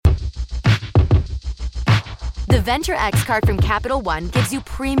Venture X card from Capital One gives you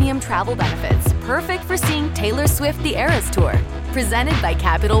premium travel benefits, perfect for seeing Taylor Swift The Eras Tour. Presented by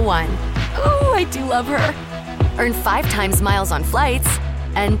Capital One. Ooh, I do love her. Earn 5 times miles on flights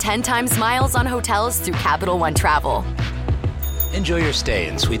and 10 times miles on hotels through Capital One Travel. Enjoy your stay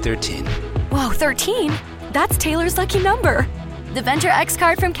in Suite 13. Whoa, 13? That's Taylor's lucky number. The Venture X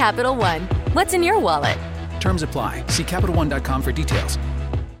card from Capital One. What's in your wallet? Terms apply. See CapitalOne.com for details.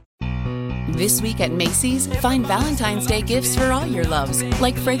 This week at Macy's, find Valentine's Day gifts for all your loves,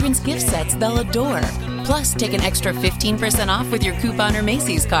 like fragrance gift sets they'll adore. Plus, take an extra 15% off with your coupon or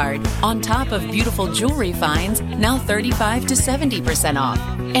Macy's card. On top of beautiful jewelry finds, now 35 to 70% off.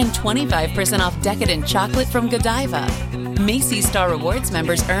 And 25% off decadent chocolate from Godiva. Macy's Star Rewards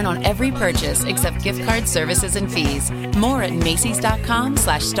members earn on every purchase except gift card services and fees. More at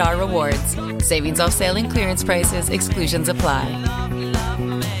Macys.com/Star Rewards. Savings off sale and clearance prices. Exclusions apply.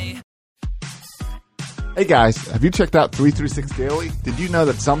 Hey guys, have you checked out 336 Daily? Did you know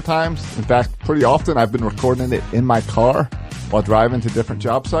that sometimes, in fact pretty often, I've been recording it in my car while driving to different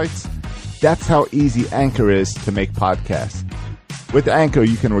job sites? That's how easy Anchor is to make podcasts. With Anchor,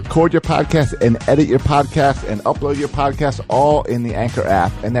 you can record your podcast and edit your podcast and upload your podcast all in the Anchor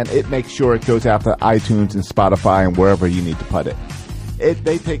app, and then it makes sure it goes out to iTunes and Spotify and wherever you need to put it.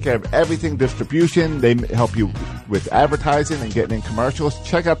 They take care of everything distribution. They help you with advertising and getting in commercials.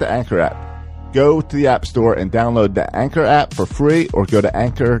 Check out the Anchor app. Go to the App Store and download the Anchor app for free, or go to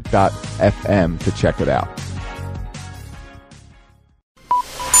anchor.fm to check it out.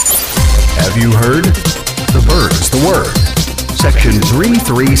 Have you heard? The Bird is the word. Section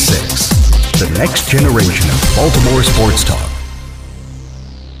 336, the next generation of Baltimore sports talk.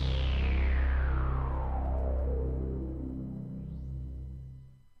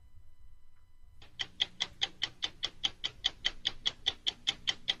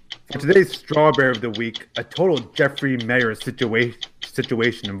 For today's Strawberry of the Week, a total Jeffrey Mayer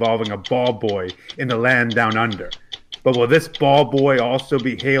situation involving a ball boy in the land down under. But will this ball boy also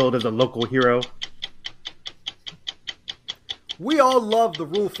be hailed as a local hero? We all love the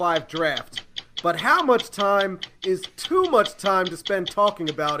Rule 5 draft, but how much time is too much time to spend talking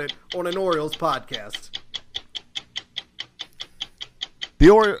about it on an Orioles podcast?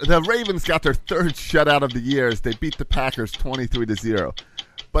 The Ravens got their third shutout of the year as they beat the Packers 23-0.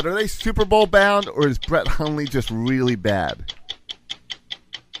 But are they Super Bowl bound, or is Brett Hundley just really bad?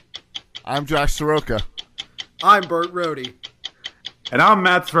 I'm Josh Soroka. I'm Bert Rohde. And I'm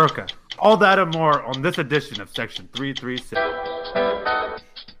Matt Soroka. All that and more on this edition of Section 336.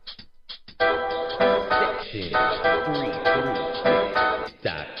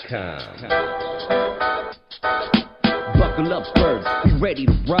 Section336.com. Buckle up, birds. We ready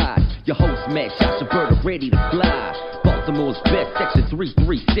to ride. Your host, Matt Josh, Bert, are ready to fly. Baltimore's best, Section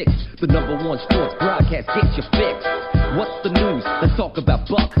 336, the #1 sports broadcast, get your fix. What's the news? Let's talk about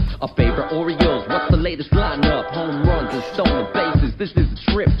Buck, our favorite Orioles. What's the latest lineup? Home runs and stolen bases. This is a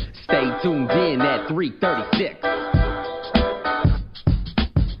trip. Stay tuned in at 336.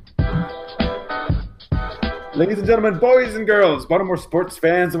 Ladies and gentlemen, boys and girls, Baltimore sports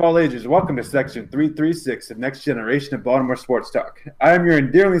fans of all ages, welcome to Section 336, the next generation of Baltimore sports talk. I am your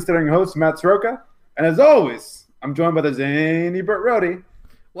endearingly stuttering host, Matt Soroka, and as always, I'm joined by the zany Bert Rohde.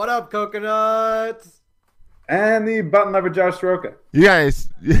 What up, coconuts? And the button lover Josh Soroka. You guys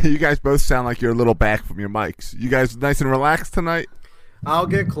both sound like you're a little back from your mics. You guys nice and relaxed tonight? I'll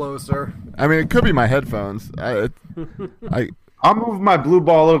get closer. I mean, it could be my headphones. I'll move my blue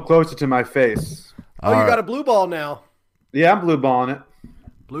ball a little closer to my face. Oh, you got a blue ball now. Yeah, I'm blue balling it.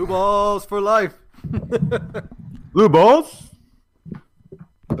 Blue balls for life. Blue balls?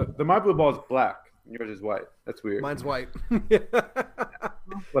 My blue ball is black. Yours is white. That's weird. Mine's white.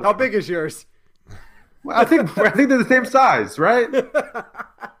 How big is yours? Well, I think they're the same size, right?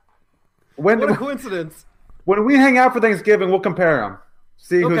 What a coincidence. When we hang out for Thanksgiving, we'll compare them.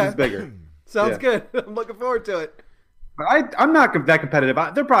 See who's bigger. Sounds good. I'm looking forward to it. But I'm not that competitive.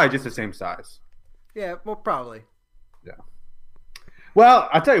 They're probably just the same size. Yeah, well, probably. Yeah. Well,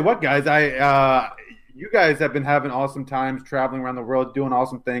 I'll tell you what, guys. You guys have been having awesome times traveling around the world, doing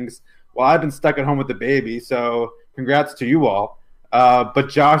awesome things. Well, I've been stuck at home with the baby, so congrats to you all. But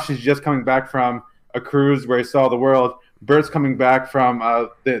Josh is just coming back from a cruise where he saw the world. Bert's coming back from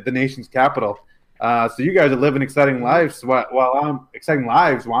the nation's capital. So you guys are living exciting lives while I'm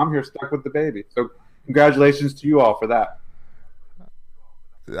here stuck with the baby. So congratulations to you all for that.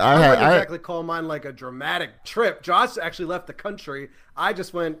 I wouldn't exactly call mine like a dramatic trip. Josh actually left the country. I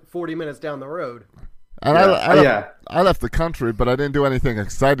just went 40 minutes down the road. And I left the country, but I didn't do anything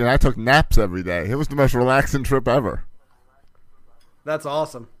exciting. I took naps every day. It was the most relaxing trip ever. That's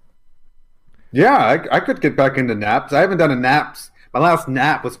awesome. Yeah, I could get back into naps. I haven't done a naps. My last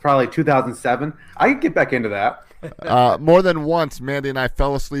nap was probably 2007. I could get back into that. More than once, Mandy and I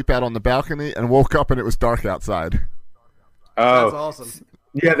fell asleep out on the balcony and woke up and it was dark outside. Oh, That's awesome.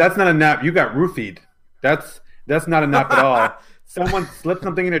 Yeah, that's not a nap. You got roofied. That's not a nap at all. Someone slipped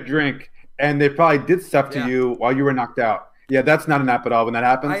something in a drink, and they probably did stuff to you while you were knocked out. Yeah, that's not a nap at all when that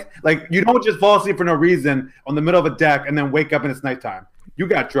happens. Like, you don't just fall asleep for no reason on the middle of a deck and then wake up and it's nighttime. You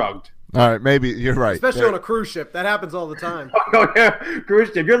got drugged. All right, maybe you're right. Especially on a cruise ship. That happens all the time. Oh, yeah,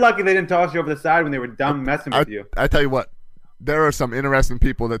 cruise ship. You're lucky they didn't toss you over the side when they were done messing with you. I tell you what, there are some interesting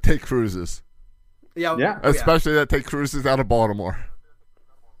people that take cruises. Yeah. Especially that take cruises out of Baltimore.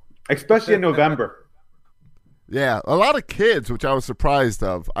 Especially in November. Yeah, a lot of kids, which I was surprised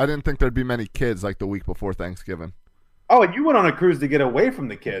of. I didn't think there'd be many kids like the week before Thanksgiving. Oh, and you went on a cruise to get away from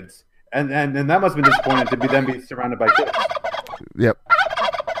the kids. And that must have been disappointing to be surrounded by kids. Yep.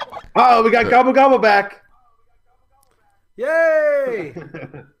 Oh, we got Gobble Gobble back. Yay!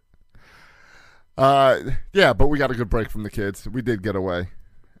 Yeah, but we got a good break from the kids. We did get away.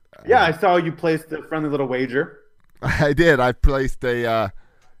 Yeah, I saw you placed a friendly little wager. I did. I placed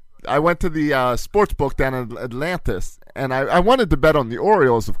I went to the sports book down in Atlantis, and I wanted to bet on the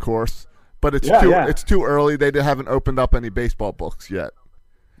Orioles, of course, but it's too early. They haven't opened up any baseball books yet.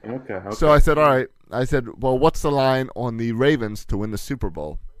 Okay. So I said, all right. I said, well, what's the line on the Ravens to win the Super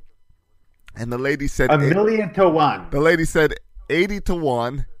Bowl? And the lady said $1,000,000 The lady said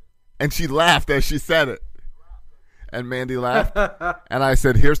 80-1, and she laughed as she said it. And Mandy laughed, and I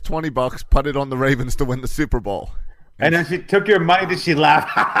said, "Here's $20. Put it on the Ravens to win the Super Bowl." And then she took your money. Did she laugh?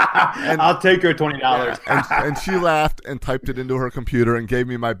 I'll take your $20. And she laughed and typed it into her computer and gave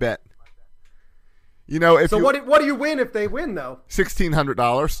me my bet. You know, what do you win if they win though?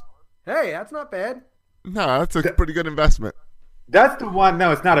 $1,600. Hey, that's not bad. No, that's a pretty good investment. That's the one.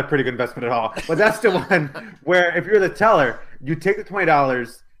 No, it's not a pretty good investment at all. But that's the one where if you're the teller, you take the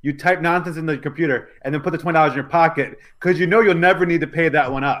 $20. You type nonsense in the computer and then put the $20 in your pocket because you know you'll never need to pay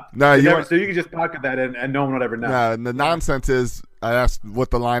that one up. No, so you can just pocket that in and no one will ever know. No, and the nonsense is I asked what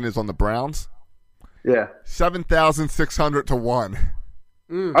the line is on the Browns. Yeah. 7,600 to 1.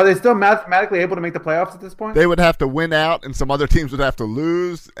 Are they still mathematically able to make the playoffs at this point? They would have to win out and some other teams would have to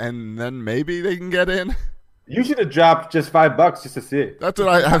lose and then maybe they can get in. You should have dropped just $5 just to see it. That's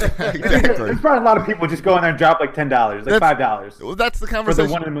what exactly. There's probably a lot of people just go in there and drop like $10, like $5. Well, that's the conversation. For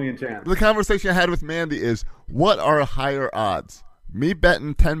the 1 in a million chance. The conversation I had with Mandy is, what are higher odds? Me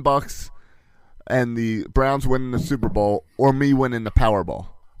betting $10 and the Browns winning the Super Bowl, or me winning the Powerball?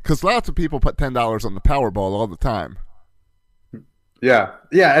 Because lots of people put $10 on the Powerball all the time. Yeah,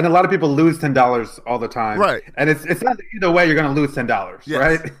 and a lot of people lose $10 all the time. Right. And it's not either way you're going to lose $10, yes.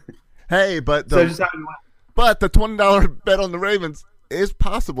 Right? Hey, but so just how you want. But the $20 bet on the Ravens is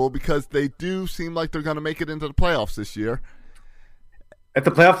possible because they do seem like they're going to make it into the playoffs this year. If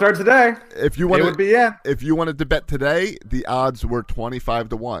the playoffs start today, would be in. If you wanted to bet today, the odds were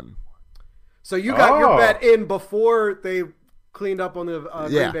 25-1. So you got your bet in before they cleaned up on the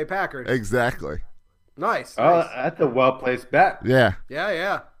Green Bay Packers. Exactly. Nice. Oh, that's a well-placed bet. Yeah. Yeah.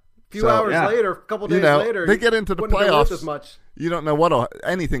 A few hours later, a couple days later, they get into the playoffs. As much. You don't know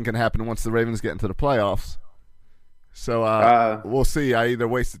anything can happen once the Ravens get into the playoffs. So we'll see. I either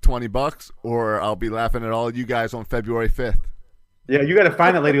wasted $20 or I'll be laughing at all you guys on February 5th. Yeah, you got to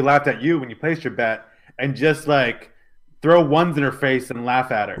find that lady who laughed at you when you placed your bet and just like throw ones in her face and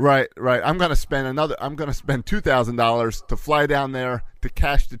laugh at her. Right. I'm gonna spend $2,000 to fly down there to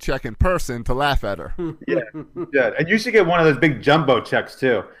cash the check in person to laugh at her. Yeah. And you should get one of those big jumbo checks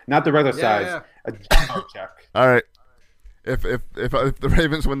too, not the regular size. Yeah. A jumbo check. All right. If the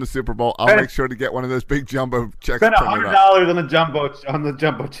Ravens win the Super Bowl, I'll make sure to get one of those big jumbo checks. Spend $100 on the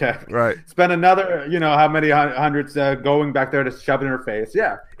jumbo check. Right. Spend another, how many hundreds going back there to shove it in her face.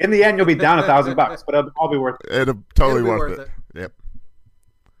 Yeah. In the end, you'll be down $1,000, but it'll all be worth it. It'll totally worth it. Yep.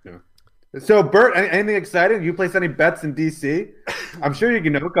 Yeah. So, Bert, anything exciting? You place any bets in DC? I'm sure you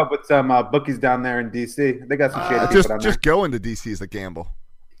can hook up with some bookies down there in DC. They got some shady people down there. Just going to DC is a gamble.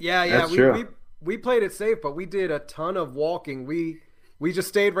 Yeah. That's true. We played it safe, but we did a ton of walking. We just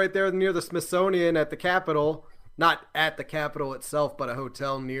stayed right there near the Smithsonian at the Capitol. Not at the Capitol itself, but a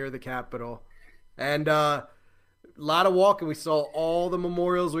hotel near the Capitol. And a lot of walking. We saw all the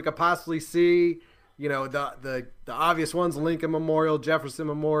memorials we could possibly see. The obvious ones, Lincoln Memorial, Jefferson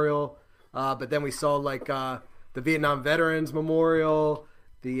Memorial. But then we saw like the Vietnam Veterans Memorial,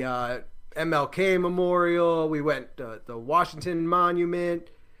 the MLK Memorial. We went to the Washington Monument.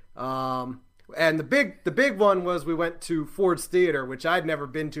 And the big one was we went to Ford's Theater, which I'd never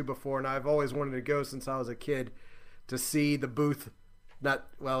been to before, and I've always wanted to go since I was a kid to see the booth.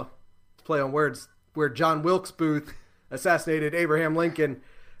 play on words, where John Wilkes Booth assassinated Abraham Lincoln.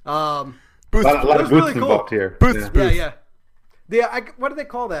 Booth, a lot of Booths really involved here. Booth. Yeah. What do they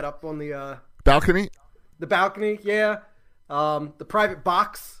call that up on the balcony? The balcony, yeah. The private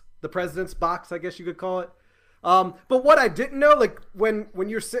box, the president's box, I guess you could call it. But what I didn't know, like when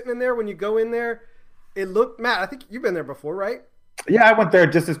you're sitting in there, when you go in there, it looked, Matt, I think you've been there before, right? Yeah, I went there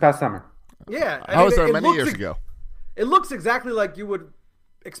just this past summer. Yeah. I was there many years ago. It looks exactly like you would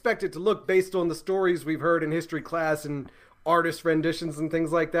expect it to look based on the stories we've heard in history class and artist renditions and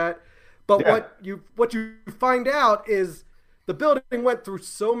things like that. But what you find out is the building went through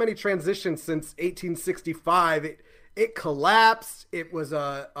so many transitions since 1865. It collapsed. It was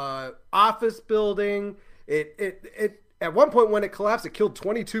a office building. It at one point when it collapsed, it killed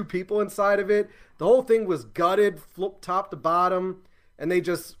 22 people inside of it. The whole thing was gutted, flipped top to bottom, and they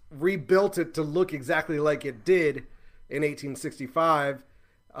just rebuilt it to look exactly like it did in 1865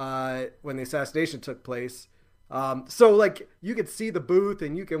 when the assassination took place. So like you could see the booth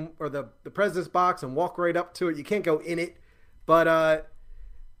and the president's box and walk right up to it. You can't go in it, but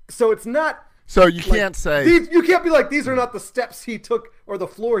so it's not. So you can't say you can't be like these are not the steps he took or the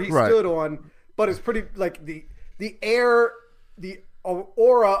floor he stood on, but it's pretty like the air, the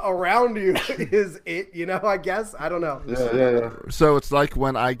aura around you is it. I guess I don't know. Yeah. So it's like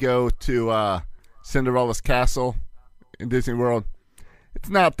when I go to Cinderella's castle in Disney World. It's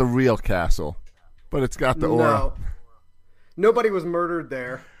not the real castle, but it's got the aura. No. Nobody was murdered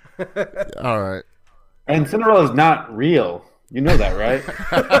there. All right. And Cinderella's not real. You know that, right?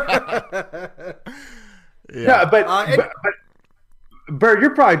 Yeah, but Bert,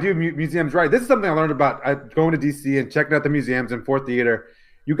 you're probably doing museums right. This is something I learned about going to DC and checking out the museums and Ford Theater.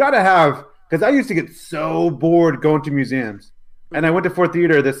 You got to have, because I used to get so bored going to museums. And I went to Ford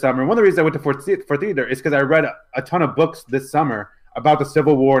Theater this summer. And one of the reasons I went to Ford Theater is because I read a ton of books this summer about the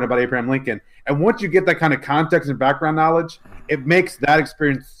Civil War and about Abraham Lincoln. And once you get that kind of context and background knowledge, it makes that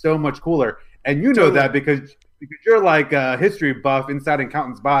experience so much cooler. And you know that because you're like a history buff inside an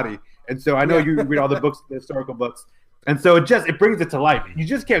accountant's body. And so I know you read all the books, the historical books. And so it brings it to life. You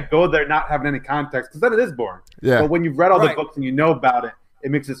just can't go there not having any context because then it is boring. Yeah. But when you've read all the books and you know about it,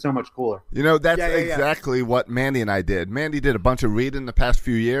 it makes it so much cooler. That's exactly what Mandy and I did. Mandy did a bunch of reading the past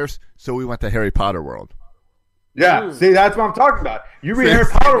few years, so we went to Harry Potter World. Yeah, see, that's what I'm talking about. You read Harry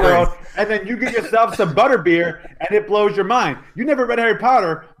Potter World, and then you get yourself some butterbeer, and it blows your mind. You never read Harry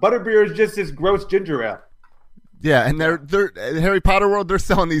Potter. Butterbeer is just this gross ginger ale. Yeah, and they're Harry Potter World. They're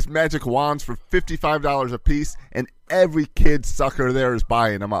selling these magic wands for $55 a piece, and every kid sucker there is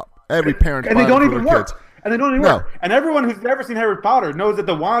buying them up. Every parent and they don't even work. Kids. And they don't even work. And everyone who's never seen Harry Potter knows that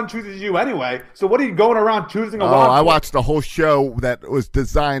the wand chooses you anyway. So what are you going around choosing a wand? I watched a whole show that was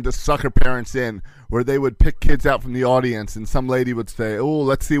designed to sucker parents in, where they would pick kids out from the audience, and some lady would say, "Oh,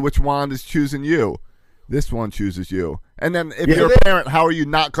 let's see which wand is choosing you." This one chooses you. And then if you're a parent, how are you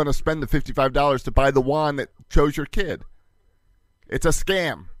not going to spend the $55 to buy the wand that chose your kid? It's a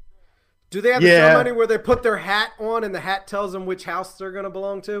scam. Do they have the ceremony where they put their hat on and the hat tells them which house they're going to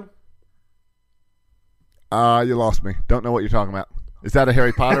belong to? You lost me. Don't know what you're talking about. Is that a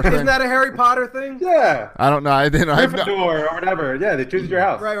Harry Potter thing? Isn't that a Harry Potter thing? Yeah. I don't know. I didn't. Gryffindor or whatever. Yeah, they choose your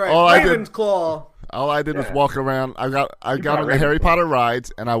house. Right. Ravenclaw. All I did was walk around. I got on the Harry Potter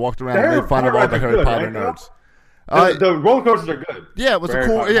rides, and I walked around and made fun of all the Harry Potter nerds. The roller coasters are good. Yeah, it was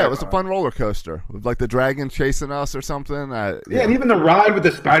it was a fun roller coaster with like the dragon chasing us or something. And even the ride with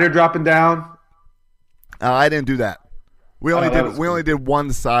the spider dropping down. I didn't do that. We only did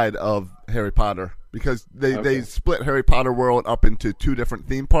one side of Harry Potter because they split Harry Potter World up into two different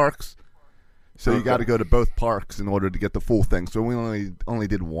theme parks. So you got to go to both parks in order to get the full thing. So we only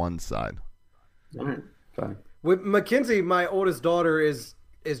did one side. All right, fine. With Mackenzie, my oldest daughter is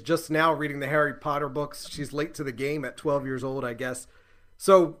just now reading the Harry Potter books. She's late to the game at 12 years old, I guess.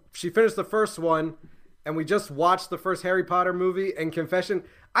 So she finished the first one, and we just watched the first Harry Potter movie. And confession,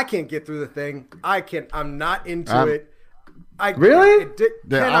 I can't get through the thing. I'm not into it.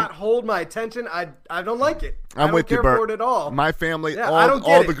 Cannot hold my attention. I don't like it. I don't care for it at all. My family,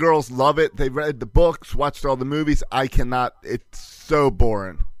 all the girls love it. They read the books, watched all the movies. I cannot. It's so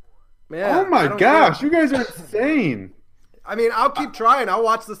boring. Yeah, oh my gosh, you guys are insane. I mean, I'll keep trying. I'll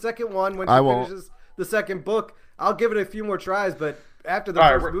watch the second one when she finishes the second book. I'll give it a few more tries, but after the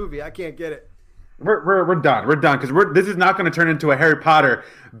first movie, I can't get it. We're done. We're done because this is not going to turn into a Harry Potter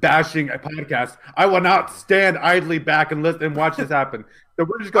bashing podcast. I will not stand idly back and listen and watch this happen. So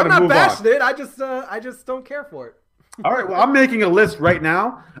we're just going to move on. I'm not bashing it. I just don't care for it. All right. Well, I'm making a list right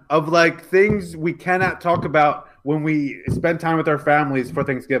now of like things we cannot talk about when we spend time with our families for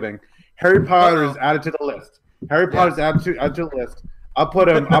Thanksgiving. Harry Potter is added to the list. Harry Potter is added to the list. I'll put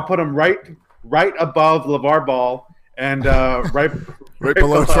him right above LeVar Ball and right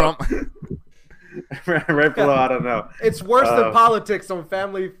below Trump. right below, I don't know. It's worse than politics on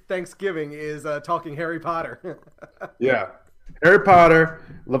Family Thanksgiving is talking Harry Potter. Yeah. Harry Potter,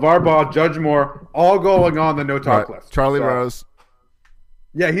 LeVar Ball, Judge Moore, all going on the no-talk list. Charlie Rose.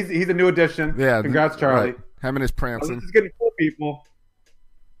 Yeah, he's a new addition. Yeah. Congrats, Charlie. Right. Him and his prancing. This is getting cool, people.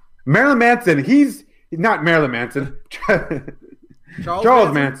 Marilyn Manson, he's not Marilyn Manson.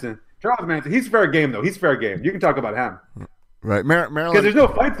 Charles Manson. Charles Manson. He's fair game, though. He's fair game. You can talk about him. Right. Marilyn. Because there's no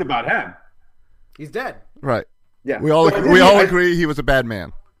fights about him. He's dead. Right. Yeah. We all agree he was a bad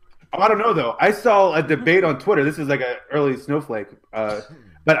man. I don't know, though. I saw a debate on Twitter. This is like an early snowflake.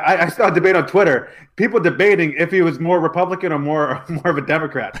 But I saw a debate on Twitter. People debating if he was more Republican or more of a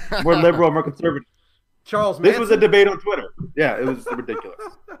Democrat, more liberal or more conservative. Charles Manson? This was a debate on Twitter. Yeah, it was ridiculous.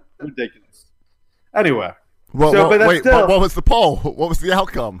 Ridiculous. Anyway. What was the poll? What was the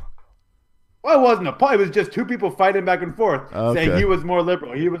outcome? Well, it wasn't a poll. It was just two people fighting back and forth, saying he was more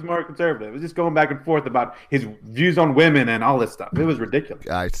liberal, he was more conservative. It was just going back and forth about his views on women and all this stuff. It was ridiculous.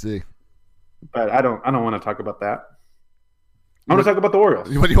 I see. But I don't want to talk about that. I want to talk about the Orioles.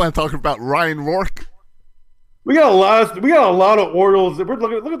 What do you want to talk about? Ryan Rourke? We got a lot of Orioles.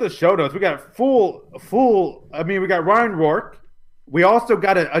 Look at the show notes. We got we got Ryan Rourke. We also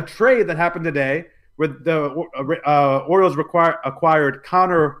got a trade that happened today where the Orioles acquired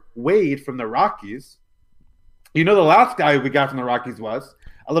Connor Wade from the Rockies. You know, the last guy we got from the Rockies was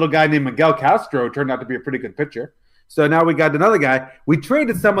a little guy named Miguel Castro. Turned out to be a pretty good pitcher. So now we got another guy. We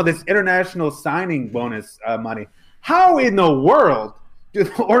traded some of this international signing bonus money. How in the world do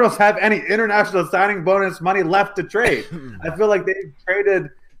the Orioles have any international signing bonus money left to trade? I feel like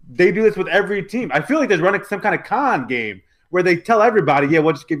they do this with every team. I feel like they're running some kind of con game where they tell everybody, yeah,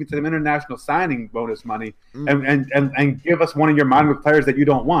 we'll just give you some international signing bonus money and give us one of your minor league players that you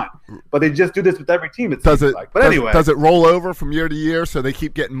don't want. But they just do this with every team, does it roll over from year to year so they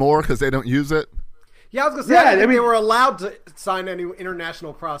keep getting more because they don't use it? Yeah, I was going to say, I mean, they were allowed to sign any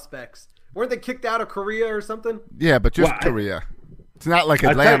international prospects. Weren't they kicked out of Korea or something? Yeah, but just Korea. It's not like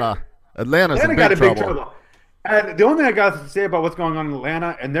Atlanta. Atlanta's in big trouble. And the only thing I got to say about what's going on in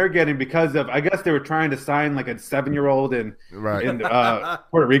Atlanta, and they're getting because of, I guess they were trying to sign like a 7-year-old in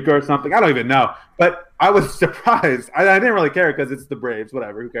Puerto Rico or something. I don't even know. But I was surprised. I didn't really care because it's the Braves.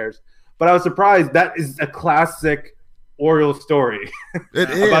 Whatever, who cares? But I was surprised. That is a classic Orioles story. It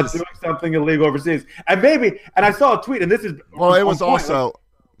about is. doing something illegal overseas. And I saw a tweet, and this is well, it was also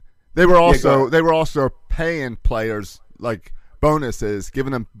they were also paying players like bonuses,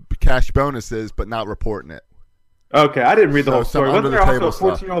 giving them cash bonuses, but not reporting it. Okay, I didn't read the whole story. Wasn't there also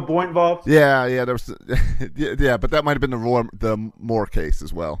a 14-year-old boy involved? Yeah, there was. Yeah, but that might have been the Moore case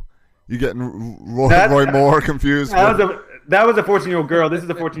as well. You getting Roy Moore confused? That was a 14-year-old girl. This is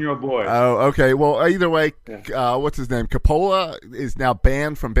a 14-year-old boy. Oh, okay. Well, either way, what's his name? Coppola is now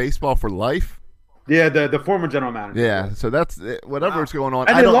banned from baseball for life. Yeah, the former general manager. Yeah, so that's whatever's going on.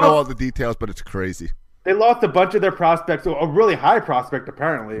 I don't know all the details, but it's crazy. They lost a bunch of their prospects, a really high prospect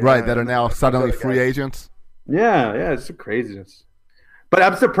apparently. Right, that are now suddenly free agents. Yeah, it's craziness. But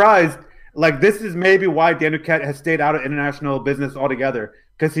I'm surprised. Like, this is maybe why Dan Duquette has stayed out of international business altogether,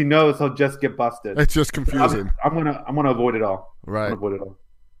 because he knows he'll just get busted. It's just confusing. I'm gonna avoid it all. Right.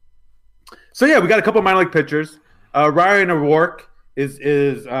 So yeah, we got a couple of minor league pitchers. Ryan O'Rourke is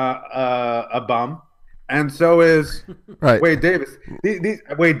a bum, and so is Wade Davis.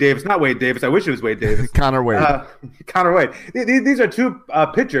 Wade Davis, not Wade Davis. I wish it was Wade Davis. Connor Wade. Connor Wade. These are two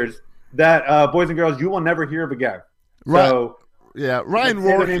pitchers that boys and girls you will never hear of again. Right. So yeah, Ryan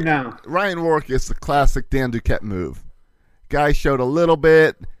Rourke is the classic Dan Duquette move. Guy showed a little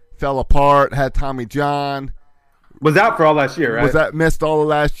bit, fell apart, had Tommy John. Was out for all last year, right? Missed all of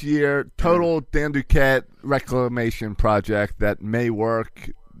last year. Total Dan Duquette reclamation project that may work,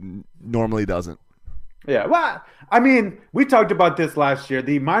 normally doesn't. Yeah, well, I mean, we talked about this last year.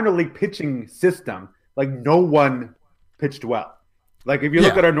 The minor league pitching system, like, no one pitched well. Like, if you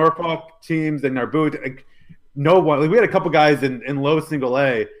look at our Norfolk teams and our booth, like, no one. Like, we had a couple guys in low single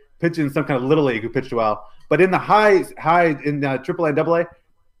A pitching some kind of little league who pitched well, but in the high in AAA and AA,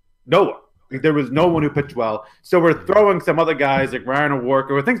 no one. Like, there was no one who pitched well. So we're throwing some other guys like Ryan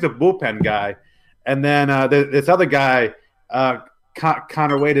O'Rourke, or I think it's a bullpen guy, and then this other guy,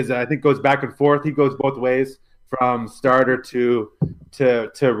 Connor Wade, I think goes back and forth. He goes both ways from starter to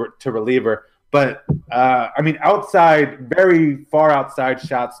reliever. But, I mean, very far outside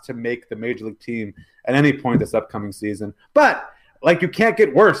shots to make the major league team at any point this upcoming season. But, like, you can't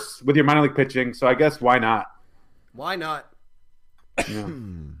get worse with your minor league pitching, so I guess why not? Why not? Yeah.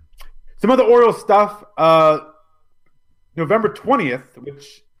 Some other Orioles stuff. November 20th,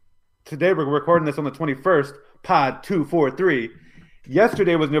 which today we're recording this on the 21st, pod 243.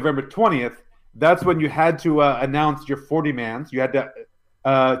 Yesterday was November 20th. That's when you had to announce your 40-mans. You had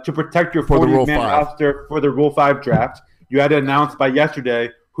to protect your 40-man roster for the Rule 5 draft. You had to announce by yesterday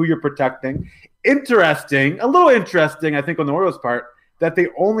who you're protecting. A little interesting, I think, on the Orioles' part, that they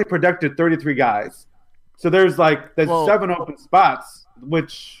only protected 33 guys. So there's 7 open spots,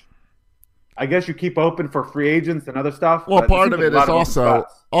 which I guess you keep open for free agents and other stuff. Well, part of it is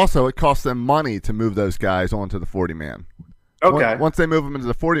also it costs them money to move those guys onto the 40-man. Okay. Once they move them into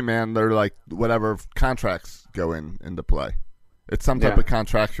the 40-man, they're like whatever contracts go into play. It's some type of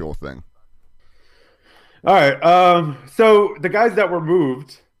contractual thing. All right. So the guys that were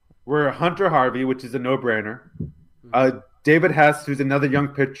moved were Hunter Harvey, which is a no-brainer. David Hess, who's another young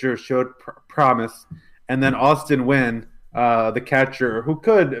pitcher, showed promise. And then Austin Wynn, the catcher, who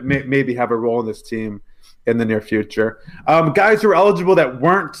could maybe have a role in this team in the near future. Guys who are eligible that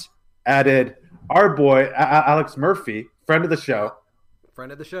weren't added, our boy, Alex Murphy, friend of the show.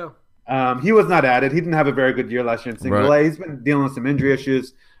 He was not added. He didn't have a very good year last year in Single A. He's been dealing with some injury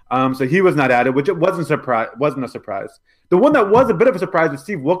issues. So he was not added, which it wasn't a surprise. The one that was a bit of a surprise was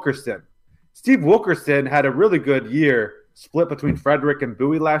Steve Wilkerson. Steve Wilkerson had a really good year split between Frederick and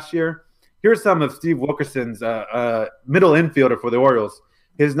Bowie last year. Here's some of Steve Wilkerson's middle infielder for the Orioles.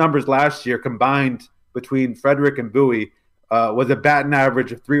 His numbers last year combined between Frederick and Bowie was a batting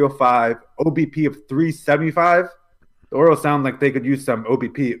average of 305, OBP of 375. The Orioles sound like they could use some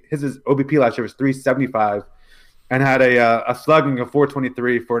OBP. His OBP last year was 375 and had a slugging of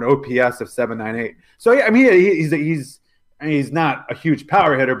 423 for an OPS of 798. So, I mean, he's not a huge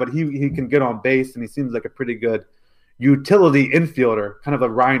power hitter, but he can get on base, and he seems like a pretty good utility infielder, kind of a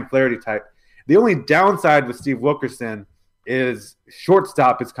Ryan Flaherty type. The only downside with Steve Wilkerson is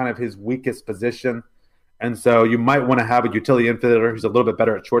shortstop is kind of his weakest position. And so you might want to have a utility infielder who's a little bit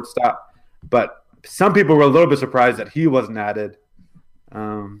better at shortstop. But some people were a little bit surprised that he wasn't added.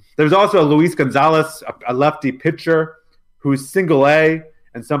 There's also Luis Gonzalez, a lefty pitcher who's Single A,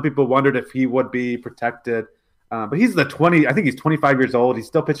 and some people wondered if he would be protected. But he's I think he's 25 years old. He's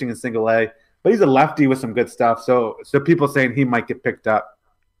still pitching in Single A, but he's a lefty with some good stuff. So people saying he might get picked up.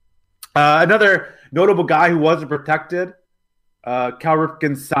 Another notable guy who wasn't protected, Cal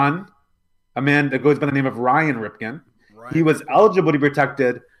Ripken's son, a man that goes by the name of Ryan Ripken. He was eligible to be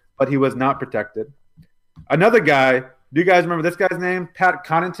protected, but he was not protected. Another guy, do you guys remember this guy's name? Pat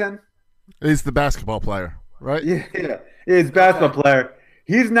Connaughton? He's the basketball player, right? Yeah, he's a basketball player.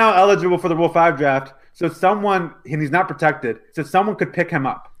 He's now eligible for the Rule 5 draft. So and he's not protected, so someone could pick him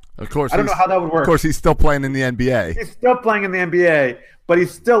up. Of course. I don't know how that would work. Of course, he's still playing in the NBA. He's still playing in the NBA, but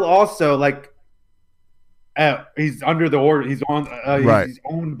he's still also he's under the order. He's on. He's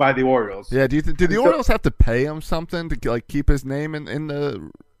owned by the Orioles. Yeah. Did the Orioles have to pay him something to keep his name in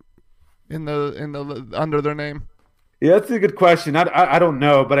the under their name? Yeah, that's a good question. I don't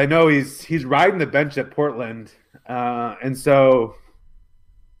know, but I know he's riding the bench at Portland, and so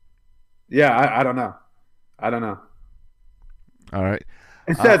yeah, I don't know. All right.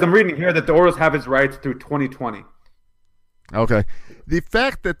 It says, I'm reading here that the Orioles have his rights through 2020. Okay. The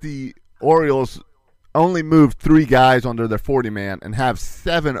fact that the Orioles only moved 3 guys under their 40-man and have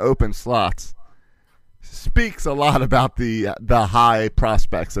 7 open slots speaks a lot about the high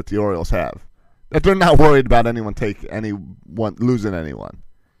prospects that the Orioles have. That they're not worried about losing anyone.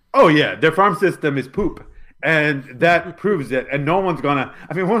 Oh, yeah. Their farm system is poop. And that proves it. And no one's going to –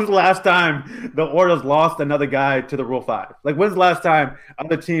 I mean, when was the last time the Orioles lost another guy to the Rule 5? When's the last time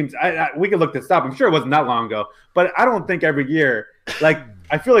other teams – we can look this up. I'm sure it wasn't that long ago. But I don't think every year –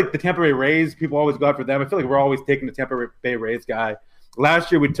 I feel like the Tampa Bay Rays, people always go after them. I feel like we're always taking the Tampa Bay Rays guy.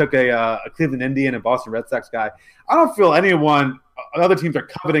 Last year we took a Cleveland Indian and Boston Red Sox guy. I don't feel other teams are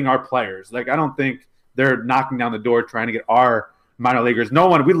coveting our players. I don't think they're knocking down the door trying to get our – minor leaguers.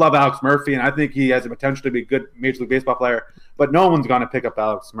 We love Alex Murphy, and I think he has the potential to be a good Major League Baseball player, but no one's going to pick up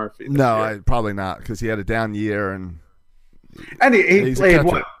Alex Murphy. No, probably not, because he had a down year. And he played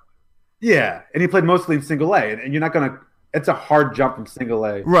what? Yeah, and he played mostly in Single A, and you're not going to – it's a hard jump from Single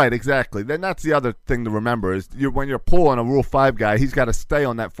A. Right, exactly. Then that's the other thing to remember is when you're pulling a Rule 5 guy, he's got to stay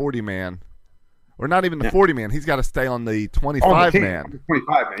on that 40-man. Or not even the 40-man. He's got to stay on the 25-man.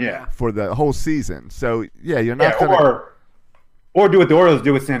 25-man, yeah. For the whole season. So, yeah, you're not going to – or do what the Orioles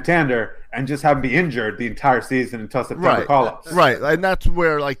do with Santander and just have him be injured the entire season until September call-ups. Right, and that's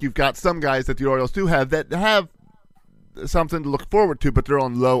where you've got some guys that the Orioles do have that have something to look forward to, but they're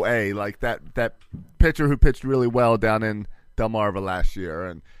on low A, like that pitcher who pitched really well down in Delmarva last year.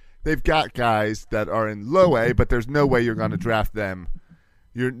 And they've got guys that are in low A, but there's no way you're going to draft them.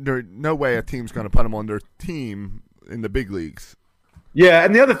 There's no way a team's going to put them on their team in the big leagues. Yeah,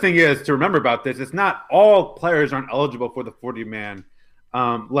 and the other thing is to remember about this: it's not all players aren't eligible for the 40-man.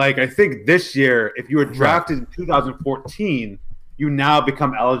 Like I think this year, if you were drafted in 2014, you now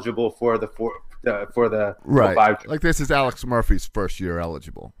become eligible for the right. 5. Like this is Alex Murphy's first year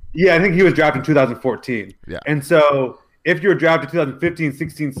eligible. Yeah, I think he was drafted in 2014. Yeah, and so if you were drafted 2015,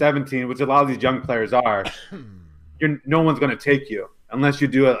 16, 17, which a lot of these young players are, no one's going to take you. Unless you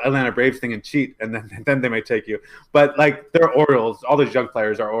do an Atlanta Braves thing and cheat, and then they may take you. But, like, they're Orioles. All those young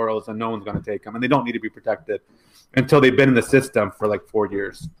players are Orioles, and no one's going to take them. And they don't need to be protected until they've been in the system for, 4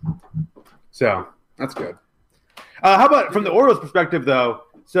 years. So, that's good. How about from the Orioles' perspective, though?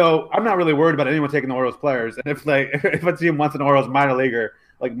 So, I'm not really worried about anyone taking the Orioles players. And if a team wants an Orioles minor leaguer,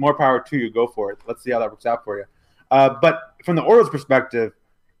 more power to you, go for it. Let's see how that works out for you. But from the Orioles' perspective,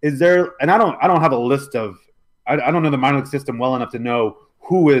 is there – and I don't have a list of – I don't know the minor league system well enough to know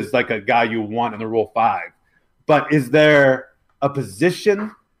who is a guy you want in the Rule 5. But is there a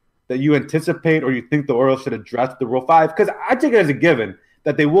position that you anticipate or you think the Orioles should address the Rule 5? Because I take it as a given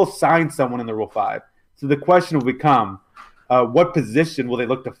that they will sign someone in the Rule 5. So the question will become, what position will they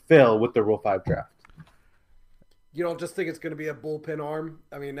look to fill with the Rule 5 draft? You don't just think it's going to be a bullpen arm?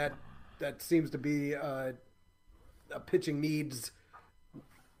 I mean, that seems to be a pitching needs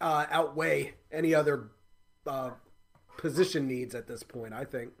outweigh any other position needs at this point, I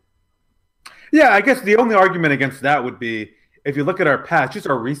think. Yeah, I guess the only argument against that would be if you look at our past, just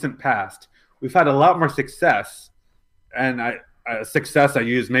our recent past, we've had a lot more success. And I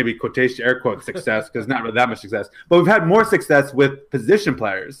use maybe quotation air quote success because not really that much success, but we've had more success with position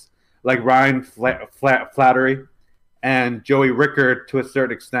players like Ryan Flaherty and Joey Rickard to a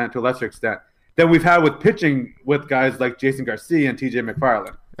lesser extent, than we've had with pitching with guys like Jason Garcia and TJ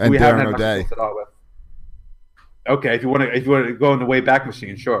McFarland. And we Darren haven't had O'Day. much success at all with. Okay, if you want to go in the way back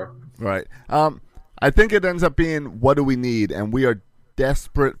machine, sure. Right. I think it ends up being what do we need, and we are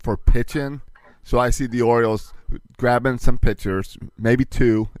desperate for pitching. So I see the Orioles grabbing some pitchers, maybe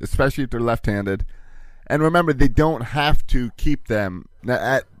 2, especially if they're left-handed. And remember, they don't have to keep them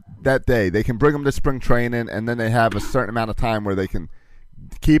at that day. They can bring them to spring training, and then they have a certain amount of time where they can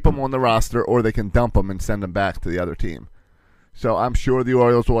keep them on the roster or they can dump them and send them back to the other team. So I'm sure the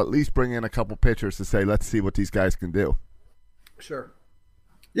Orioles will at least bring in a couple pitchers to say, let's see what these guys can do. Sure.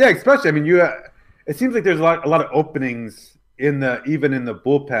 Yeah, especially, I mean, it seems like there's a lot of openings even in the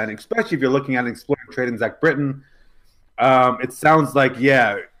bullpen, especially if you're looking at exploring trading Zach Britton. It sounds like,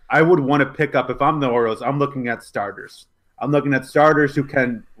 I would want to pick up, if I'm the Orioles, I'm looking at starters. I'm looking at starters who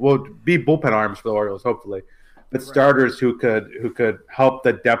will be bullpen arms for the Orioles, hopefully. But starters who could help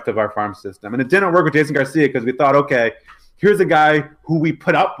the depth of our farm system. And it didn't work with Jason Garcia because we thought, okay, here's a guy who we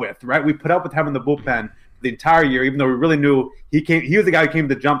put up with, right? We put up with having the bullpen the entire year, even though we really knew he was the guy who came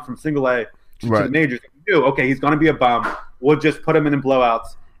to jump from single A to the majors. We knew, okay, he's going to be a bum. We'll just put him in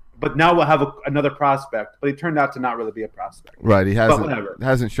blowouts. But now we'll have another prospect. But he turned out to not really be a prospect. Right, he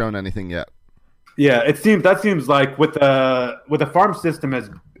hasn't shown anything yet. Yeah, that seems like with the farm system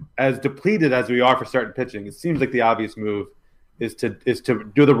as depleted as we are for starting pitching, it seems like the obvious move is to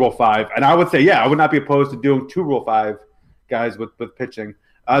do the Rule 5. And I would say, I would not be opposed to doing 2 Rule 5 guys with pitching.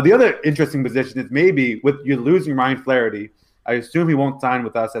 The other interesting position is maybe with you losing Ryan Flaherty, I assume he won't sign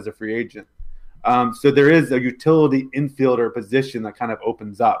with us as a free agent. So there is a utility infielder position that kind of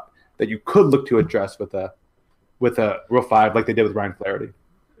opens up that you could look to address with a Rule 5 like they did with Ryan Flaherty.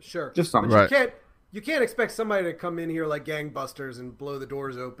 Sure. Just something. Right. You can't expect somebody to come in here like gangbusters and blow the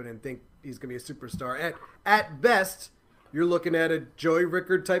doors open and think he's going to be a superstar. At best, you're looking at a Joey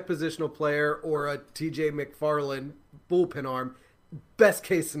Rickard type positional player or a TJ McFarland bullpen arm. Best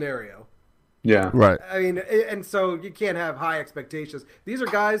case scenario. Yeah. Right. I mean, and so you can't have high expectations. These are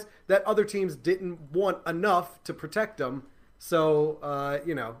guys that other teams didn't want enough to protect them. So,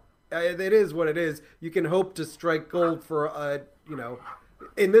 it is what it is. You can hope to strike gold for,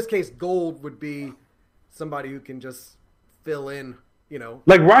 in this case, gold would be somebody who can just fill in,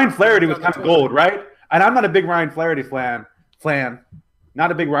 Like Ryan Flaherty was kind of gold, right? And I'm not a big Ryan Flaherty fan.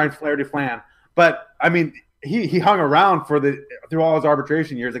 Not a big Ryan Flaherty fan. But, I mean, he hung around through all his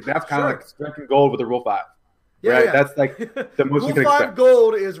arbitration years. Like that's kind of like striking gold with a Rule 5. Yeah, right? Yeah. That's like the most you can Rule 5 expect.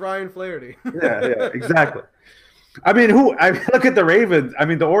 gold is Ryan Flaherty. yeah, exactly. I mean, look at the Ravens. I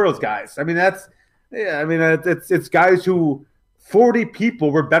mean, the Orioles guys. I mean, it's guys who 40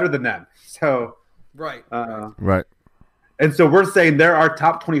 people were better than them. So right. Right. And so we're saying they're our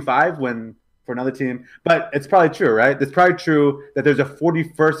top 25 for another team, but it's probably true, right? It's probably true that there's a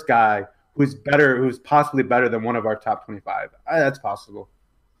 41st guy who's possibly better than one of our top 25. That's possible.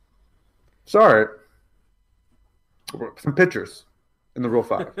 Sorry. Some pitchers in the Rule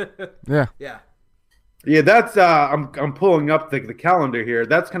 5. Yeah. Yeah. Yeah, that's I'm pulling up the calendar here.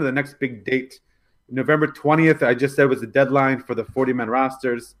 That's kind of the next big date. November 20th, I just said, was the deadline for the 40-man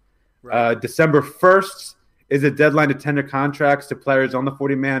rosters. Right. December 1st is a deadline to tender contracts to players on the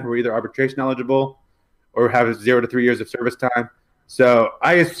 40-man who are either arbitration eligible or have 0 to 3 years of service time. So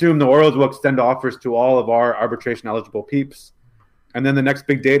I assume the Orioles will extend offers to all of our arbitration eligible peeps. And then the next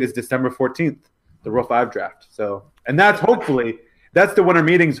big date is December 14th, the Rule 5 draft. So, and that's hopefully – that's the winter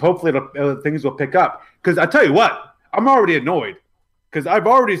meetings. Hopefully things will pick up. Because I tell you what, I'm already annoyed. Because I've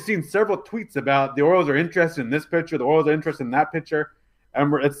already seen several tweets about the Orioles are interested in this pitcher, the Orioles are interested in that pitcher,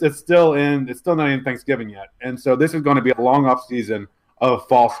 and it's still not even Thanksgiving yet. And so this is going to be a long off season of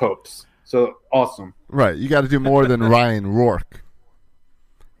false hopes. So awesome. Right. You got to do more than Ryan Rourke.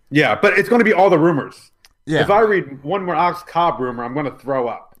 Yeah, but it's going to be all the rumors. Yeah. If I read one more Alex Cobb rumor, I'm going to throw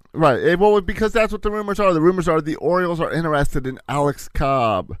up. Right. Well, because that's what the rumors are. The rumors are the Orioles are interested in Alex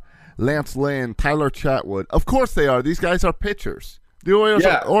Cobb, Lance Lynn, Tyler Chatwood. Of course they are. These guys are pitchers. The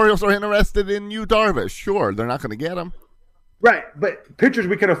Orioles are interested in Yu Darvish. Sure, they're not going to get him. Right, but pitchers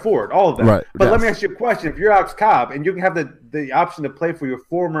we can afford, all of them. Right. But let me ask you a question. If you're Alex Cobb and you can have the option to play for your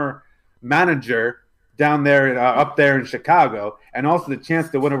former manager down there, up there in Chicago, and also the chance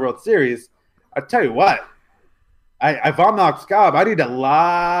to win a World Series, I tell you what, if I'm Alex Cobb, I need a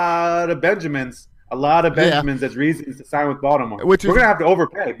lot of Benjamins as reasons to sign with Baltimore. We're going to have to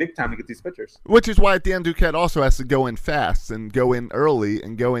overpay big time to get these pitchers. Which is why Dan Duquette also has to go in fast and go in early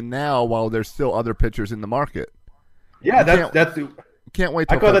and go in now while there's still other pitchers in the market. Yeah, that's can't wait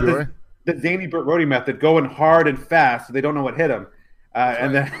till I call February. that the zany Burt Rhodey method, going hard and fast so they don't know what hit them.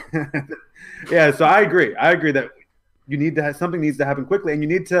 And then, yeah, so I agree. I agree that you need to have something needs to happen quickly, and you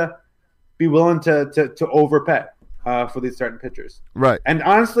need to be willing to overpay for these starting pitchers. Right. And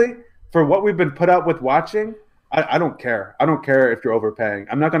honestly, for what we've been put up with watching, I don't care. I don't care if you're overpaying.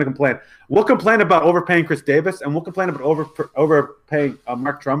 I'm not going to complain. We'll complain about overpaying Chris Davis, and we'll complain about overpaying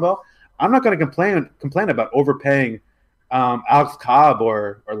Mark Trumbo. I'm not going to complain about overpaying Alex Cobb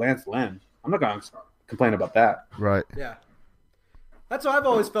or Lance Lynn. I'm not going to complain about that. Right. Yeah. That's what I've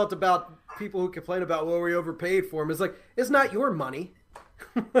always felt about people who complain about what we overpaid for them. It's like, it's not your money.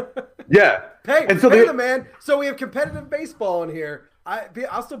 Yeah. Pay the man. So we have competitive baseball in here.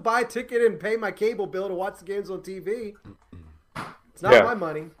 I'll still buy a ticket and pay my cable bill to watch the games on TV. It's not my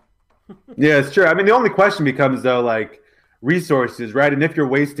money. Yeah, it's true. I mean, the only question becomes, though, like, resources, right? And if you're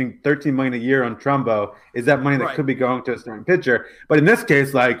wasting $13 million a year on Trumbo, is that money that could be going to a starting pitcher? But in this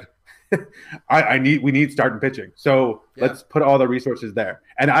case, like, we need starting pitching. So let's put all the resources there.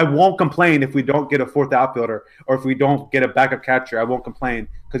 And I won't complain if we don't get a fourth outfielder or if we don't get a backup catcher. I won't complain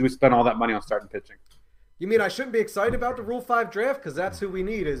because we spent all that money on starting pitching. You mean I shouldn't be excited about the Rule 5 draft? Because that's who we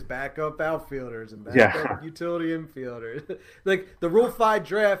need is backup outfielders and backup utility infielders. Like, the Rule 5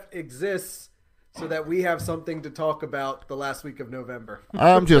 draft exists so that we have something to talk about the last week of November.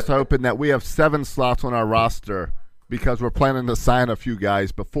 I'm just hoping that we have 7 slots on our roster because we're planning to sign a few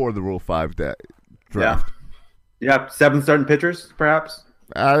guys before the Rule 5 draft. Yeah, 7 starting pitchers, perhaps?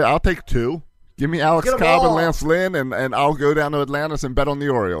 I'll take 2. Give me Alex Cobb and Lance Lynn, and I'll go down to Atlantis and bet on the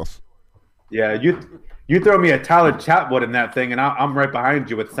Orioles. Yeah, you throw me a Tyler Chatwood in that thing, and I'm right behind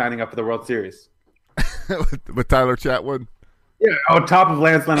you with signing up for the World Series. with Tyler Chatwood? Yeah, on top of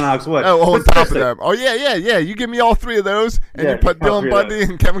Lance Lynn and Alex Wood. Oh, on top of them. Oh, yeah. You give me all 3 of those, and you put Dylan Bundy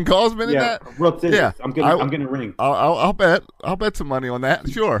and Kevin Gausman in that? World Series. Yeah, I'm getting a ring. I'll bet. I'll bet some money on that.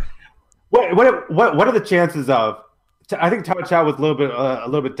 Sure. What are the chances of? I think Tyler Chatwood's a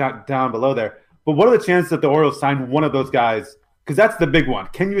little bit down below there. But what are the chances that the Orioles sign one of those guys? Because that's the big one.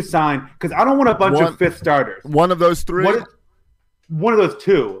 Can you sign? Because I don't want a bunch of fifth starters. One of those 3? One of those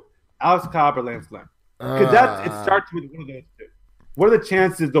 2. Alex Cobb or Lance Lynn. Because it starts with one of those 2. What are the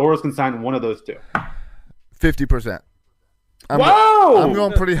chances the Orioles can sign one of those 2? 50%. Whoa! I'm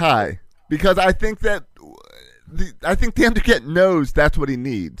going pretty high. Because I think that Dan Duquette knows that's what he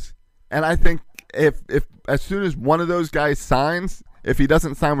needs. And I think if as soon as one of those guys signs, if he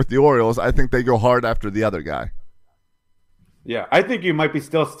doesn't sign with the Orioles, I think they go hard after the other guy. Yeah, I think you might be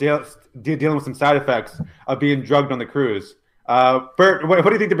still dealing with some side effects of being drugged on the cruise. Bert, what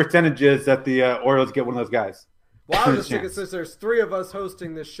do you think the percentage is that the Orioles get one of those guys? Well, I was just thinking, since there's 3 of us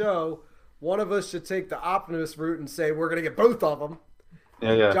hosting this show, one of us should take the optimist route and say we're going to get both of them.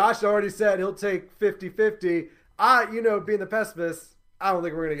 Yeah. Josh already said he'll take 50-50. Being the pessimist, I don't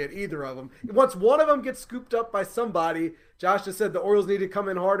think we're going to get either of them. Once one of them gets scooped up by somebody, Josh just said the Orioles need to come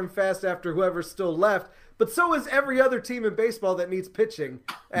in hard and fast after whoever's still left. But so is every other team in baseball that needs pitching.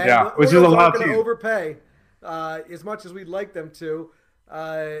 And which is a lot going to overpay as much as we'd like them to,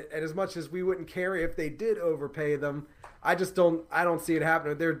 and as much as we wouldn't care if they did overpay them. I don't see it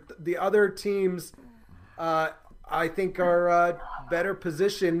happening. The other teams I think are better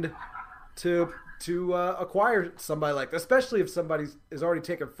positioned to acquire somebody like that, especially if somebody is already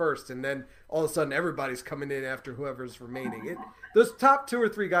taken first, and then all of a sudden everybody's coming in after whoever's remaining. Those top 2 or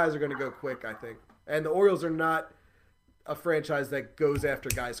 3 guys are going to go quick, I think. And the Orioles are not a franchise that goes after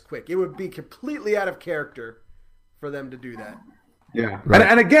guys quick. It would be completely out of character for them to do that. Yeah, right.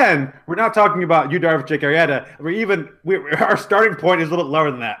 And again, we're not talking about Yu Darvish, Jake Arrieta. Our starting point is a little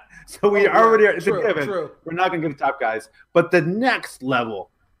lower than that. So we already are. It's a given. True. We're not going to get the top guys, but the next level,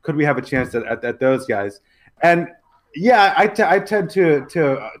 could we have a chance at those guys? And yeah, I tend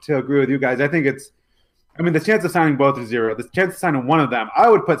to agree with you guys. I think the chance of signing both is 0. The chance of signing one of them, I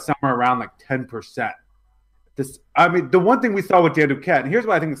would put somewhere around like 10%. The one thing we saw with Dan Duquette, and here's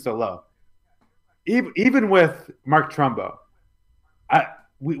why I think it's so low. Even with Mark Trumbo,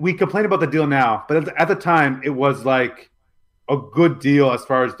 we complain about the deal now, but at the time it was like a good deal as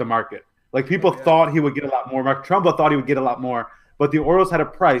far as the market. Like people thought he would get a lot more. Mark Trumbo thought he would get a lot more, but the Orioles had a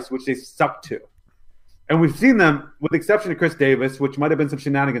price which they stuck to. And we've seen them, with the exception of Chris Davis, which might have been some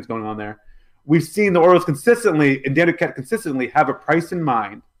shenanigans going on there. We've seen the Orioles consistently, and Dan Duquette consistently, have a price in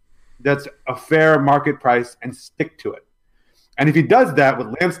mind that's a fair market price and stick to it. And if he does that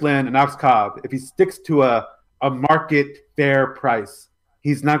with Lance Lynn and Alex Cobb, if he sticks to a market fair price,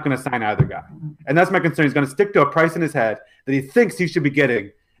 he's not going to sign either guy. And that's my concern. He's going to stick to a price in his head that he thinks he should be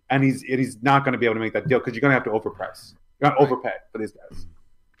getting, and he's not going to be able to make that deal because you're going to have to overprice. You're going to overpay for these guys.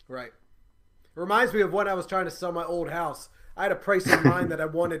 Right. Reminds me of when I was trying to sell my old house. I had a price in mind that I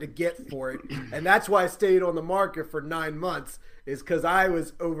wanted to get for it, and that's why I stayed on the market for 9 months, is because I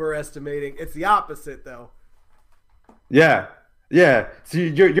was overestimating. It's the opposite, though. Yeah. So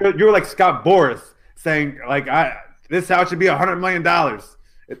you're like Scott Boras saying, like, this house should be $100 million.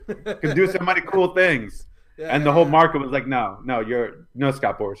 It can do so many cool things. And the whole market was like, no,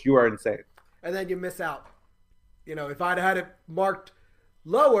 Scott Boras, you are insane. And then you miss out. If I'd had it marked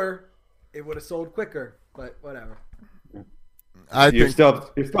lower, it would have sold quicker, but whatever. You're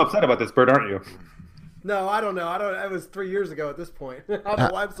still upset about this, Bert, aren't you? No, I don't know. It was 3 years ago at this point. I don't know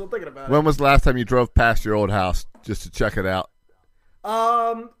why I'm still thinking about it. When was the last time you drove past your old house just to check it out?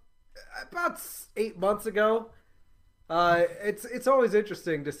 About 8 months ago. It's always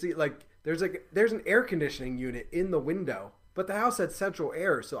interesting to see, like, there's an air conditioning unit in the window, but the house had central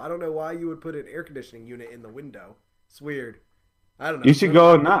air, so I don't know why you would put an air conditioning unit in the window. It's weird. I don't know. You should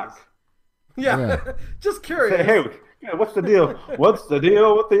go and knock. Yeah. Just curious. Say, hey, what's the deal? What's the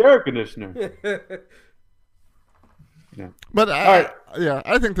deal with the air conditioner? Yeah. But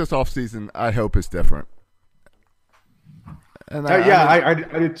I think this offseason, I hope, is different. And I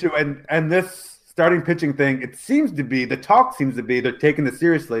do too. And this starting pitching thing, the talk seems to be they're taking this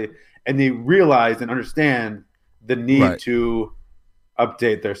seriously, and they realize and understand the need to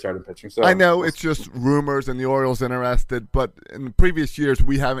update their starting pitching. So I know it's just rumors and the Orioles interested, but in the previous years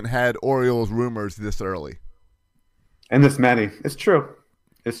we haven't had Orioles rumors this early. And this many. It's true.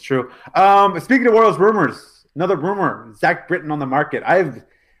 Speaking of Orioles rumors, another rumor, Zach Britton on the market. I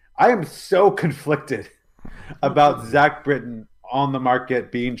am so conflicted about Zach Britton on the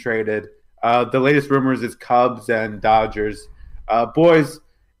market being traded. The latest rumors is Cubs and Dodgers. Boys,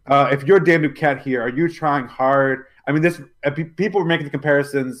 if you're Dan Duquette here, are you trying hard? I mean, people were making the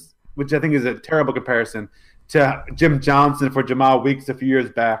comparisons, which I think is a terrible comparison, to Jim Johnson for Jamal Weeks a few years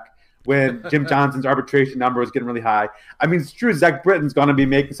back when Jim Johnson's arbitration number was getting really high. I mean, it's true Zach Britton's going to be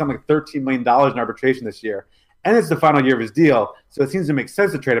making something like $13 million in arbitration this year, and it's the final year of his deal, so it seems to make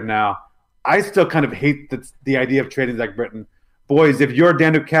sense to trade him now. I still kind of hate the idea of trading Zach Britton. Boys, if you're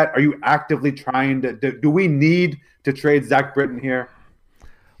Dan Duquette, are you actively trying to – do we need to trade Zach Britton here?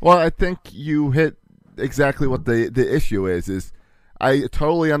 Well, I think you hit exactly what the issue is I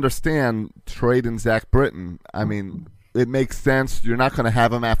totally understand trading Zach Britton. I mean, it makes sense. You're not going to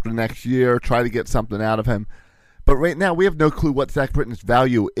have him after next year. Try to get something out of him. But right now, we have no clue what Zach Britton's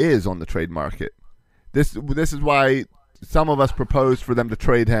value is on the trade market. This is why some of us proposed for them to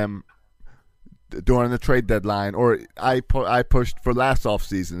trade him during the trade deadline, or I pushed for last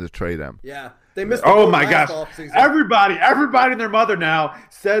offseason to trade him. Yeah. They missed. Oh my gosh! Everybody and their mother now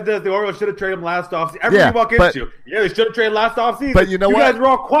said that the Orioles should have traded him last offseason. Everybody walk into you. Yeah, they should have traded last offseason. But you know what? You guys were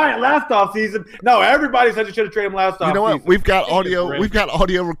all quiet last offseason. No, everybody said you should have traded him last offseason. You know what? We've got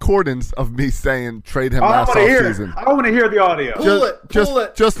audio recordings of me saying trade him last offseason. I want to hear the audio. Pull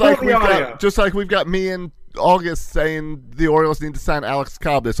it. Just like we've got me in August saying the Orioles need to sign Alex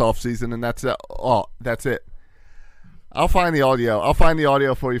Cobb this offseason, and that's it. Oh, that's it. I'll find the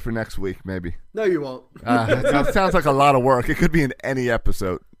audio for you for next week, maybe. No, you won't. That sounds like a lot of work. It could be in any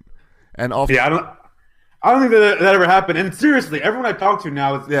episode. And I I don't think that ever happened. And seriously, everyone I talk to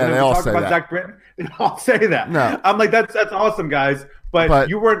now is they all talk say about that. Zach Britton. They all say that. No. I'm like, that's awesome, guys. But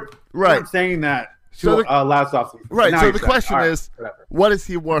you weren't saying that last offseason. Right. Now So you're the saying, question all right, is, whatever. what is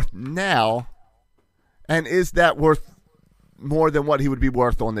he worth now? And is that worth more than what he would be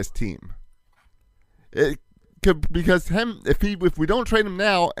worth on this team? Because if we don't trade him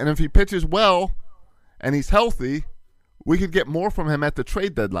now, and if he pitches well and he's healthy, we could get more from him at the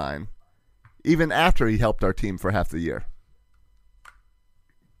trade deadline, even after he helped our team for half the year.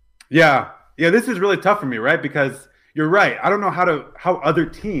 Yeah, this is really tough for me, right? Because you're right. I don't know how other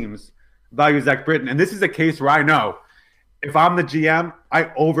teams value Zach Britton, and this is a case where I know if I'm the GM,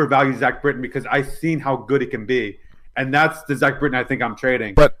 I overvalue Zach Britton because I've seen how good he can be, and that's the Zach Britton I think I'm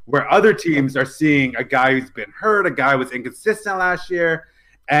trading. But where other teams are seeing a guy who's been hurt, a guy who was inconsistent last year,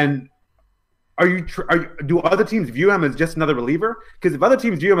 and do other teams view him as just another reliever? Because if other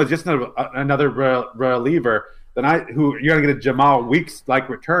teams view him as just another reliever, then you're gonna get a Jamal Weeks like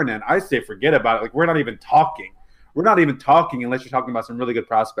return in. I say forget about it. Like we're not even talking. We're not even talking unless you're talking about some really good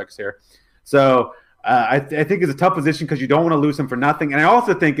prospects here. So I think it's a tough position because you don't want to lose him for nothing. And I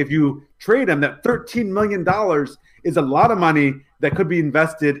also think if you trade him, that $13 million is a lot of money that could be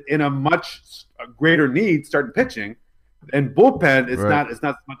invested in a much greater need, starting pitching, and bullpen is not as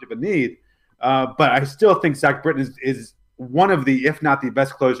much of a need. But I still think Zach Britton is one of the, if not the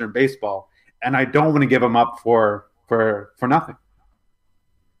best closer in baseball, and I don't want to give him up for nothing.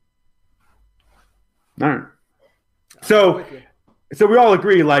 All right. So we all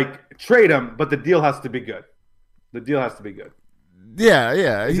agree, like, trade him, but the deal has to be good. The deal has to be good. Yeah.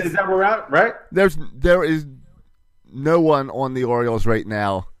 Is that where we're at, right? There is no one on the Orioles right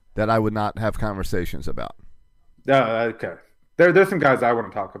now that I would not have conversations about. Okay. There's some guys I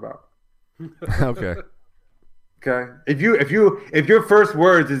want to talk about. Okay. If your first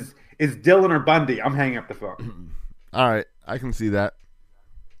words is Dylan or Bundy, I'm hanging up the phone. All right, I can see that.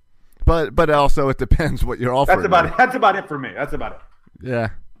 But also it depends what you're offering. That's about it for me. That's about it. Yeah.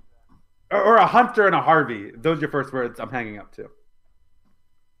 Or a Hunter and a Harvey. Those are your first words. I'm hanging up too.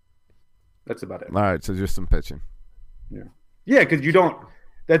 That's about it. All right, so just some pitching. Yeah, because you don't.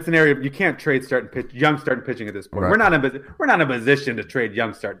 That's an area you can't trade young starting pitching at this point. Right. We're not in a position to trade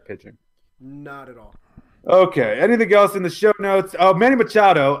young starting pitching. Not at all. Okay. Anything else in the show notes? Oh, Manny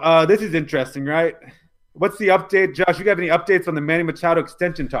Machado. This is interesting, right? What's the update, Josh? You have any updates on the Manny Machado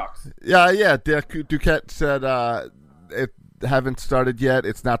extension talks? Yeah. Duquette said it haven't started yet.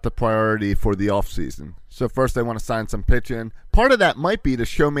 It's not the priority for the offseason. So first they want to sign some pitching. Part of that might be to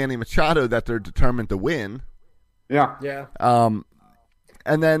show Manny Machado that they're determined to win. Yeah. Yeah.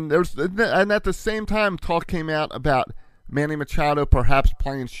 And then at the same time, talk came out about Manny Machado perhaps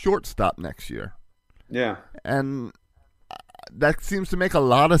playing shortstop next year. Yeah. And that seems to make a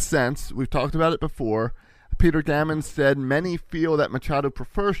lot of sense. We've talked about it before. Peter Gammon said many feel that Machado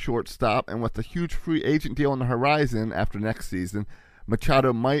prefers shortstop, and with a huge free agent deal on the horizon after next season,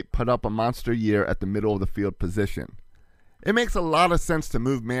 Machado might put up a monster year at the middle of the field position. It makes a lot of sense to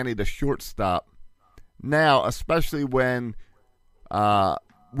move Manny to shortstop now, especially when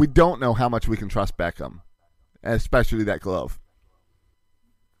we don't know how much we can trust Beckham, especially that glove.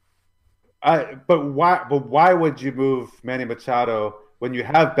 But why would you move Manny Machado when you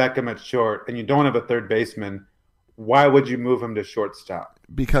have Beckham at short and you don't have a third baseman? Why would you move him to shortstop?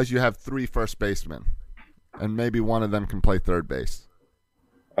 Because you have 3 first basemen, and maybe one of them can play third base.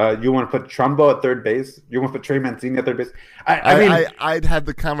 You want to put Trumbo at third base? You want to put Trey Mancini at third base? I mean, I'd have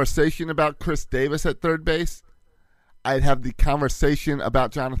the conversation about Chris Davis at third base. I'd have the conversation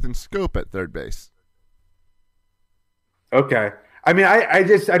about Jonathan Scope at third base. Okay. I mean, I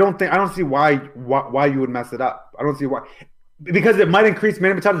don't see why you would mess it up. I don't see why, because it might increase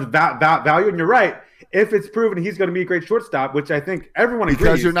Manny Machado's value. And you're right, if it's proven he's going to be a great shortstop, which I think everyone agrees.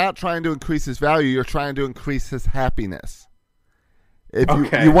 Because you're not trying to increase his value, you're trying to increase his happiness. If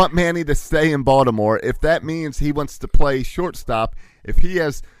you want Manny to stay in Baltimore, if that means he wants to play shortstop, if he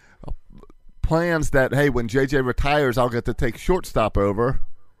has plans that, hey, when JJ retires, I'll get to take shortstop over.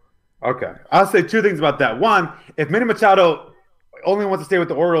 Okay. I'll say 2 things about that. One, if Manny Machado only wants to stay with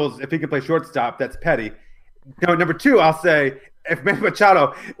the Orioles if he can play shortstop, that's petty. Number 2, I'll say if Manny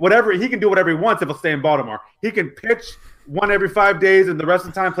Machado, he can do whatever he wants if he'll stay in Baltimore. He can pitch 1 every 5 days and the rest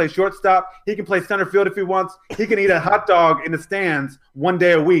of the time play shortstop. He can play center field if he wants. He can eat a hot dog in the stands 1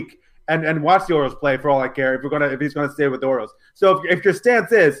 day a week and watch the Orioles play for all I care if he's gonna stay with the Orioles. So if your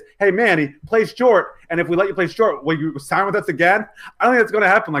stance is, hey Manny, play short, and if we let you play short, will you sign with us again? I don't think it's gonna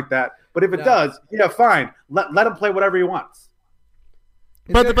happen like that. But if it does, yeah, fine. Let him play whatever he wants.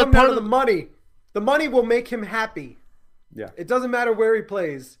 But part of the money will make him happy. Yeah. It doesn't matter where he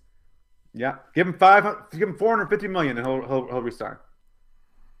plays. Yeah, give him 450 million, and he'll resign.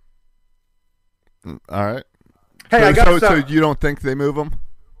 All right. Hey, so you don't think they move him?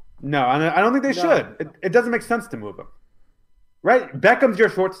 No, I don't think they should. It doesn't make sense to move him. Right? Beckham's your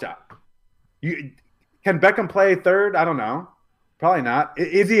shortstop. Can Beckham play third? I don't know. Probably not.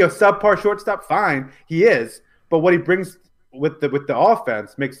 Is he a subpar shortstop? Fine, he is. But what he brings with the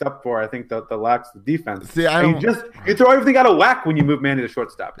offense makes up for, I think, the lacks of defense. See, you throw everything out of whack when you move Manny to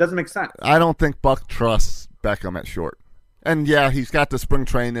shortstop. It doesn't make sense. I don't think Buck trusts Beckham at short. And yeah, he's got the spring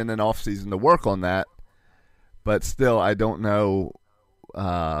training and off season to work on that. But still, I don't know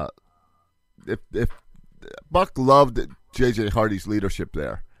if Buck loved J.J. Hardy's leadership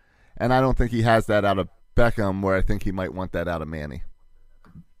there, and I don't think he has that out of Beckham, where I think he might want that out of Manny.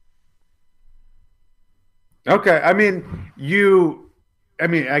 Okay, I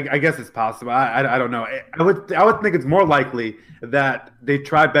guess it's possible. I don't know. I would think it's more likely that they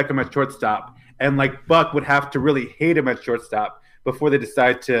try Beckham at shortstop, and like Buck would have to really hate him at shortstop before they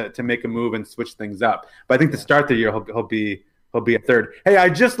decide to make a move and switch things up. But I think to start the year, he'll be a third. Hey, I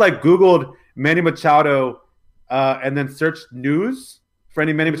just Googled Manny Machado and then searched news for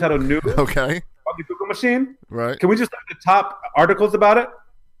any Manny Machado news. Okay. On the Google machine. Right. Can we just look at the top articles about it?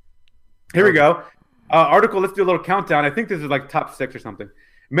 Here we go. Article, let's do a little countdown. I think this is top 6 or something.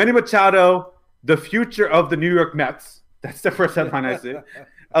 Manny Machado, the future of the New York Mets. That's the first headline I see.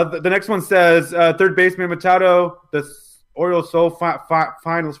 The next one says, third baseman Machado, the Orioles sole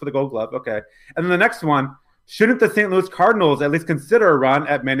finals for the Gold Glove. Okay. And then the next one, shouldn't the St. Louis Cardinals at least consider a run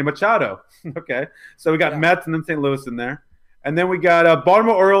at Manny Machado? Okay. So we got Mets and then St. Louis in there. And then we got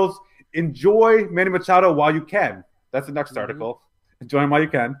Baltimore Orioles, enjoy Manny Machado while you can. That's the next article. Enjoy him while you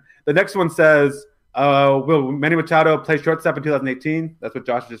can. The next one says, will Manny Machado play shortstop in 2018? That's what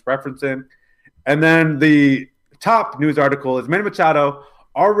Josh is just referencing. And then the top news article is Manny Machado,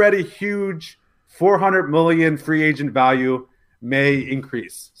 already huge, $400 million free agent value may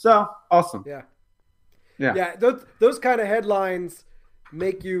increase. So awesome. Yeah. Those kind of headlines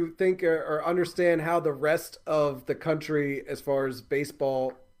make you think or understand how the rest of the country, as far as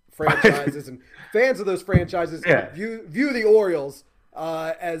baseball franchises and fans of those franchises, view the Orioles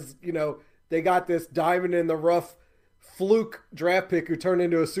as, they got this diamond in the rough fluke draft pick who turned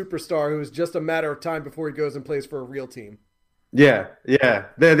into a superstar who is just a matter of time before he goes and plays for a real team. Yeah.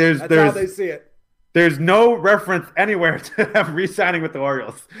 That's how they see it. There's no reference anywhere to them re-signing with the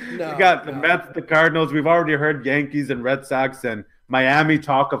Orioles. No, you got the Mets, the Cardinals. We've already heard Yankees and Red Sox and Miami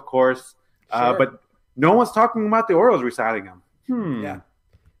talk, of course. Sure. But no one's talking about the Orioles re-signing them. Yeah.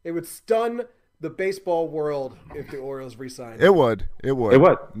 It would stun the baseball world if the Orioles re-signed. It would. It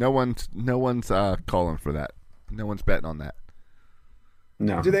would. No one's calling for that. No one's betting on that.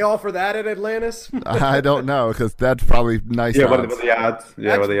 No. Do they offer that at Atlantis? I don't know, because that's probably nice odds. What are the odds?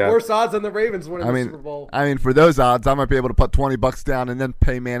 That's worse odds than the Ravens winning the Super Bowl. I mean, for those odds, I might be able to put $20 down and then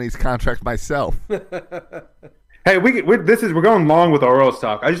pay Manny's contract myself. Hey, we're going long with Orioles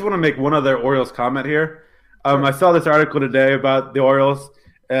talk. I just want to make one other Orioles comment here. I saw this article today about the Orioles.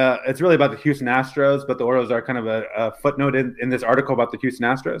 It's really about the Houston Astros, but the Orioles are kind of a footnote in this article about the Houston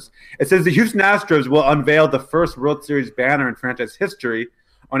Astros. It says the Houston Astros will unveil the first World Series banner in franchise history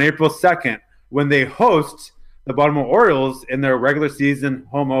on April 2nd when they host the Baltimore Orioles in their regular season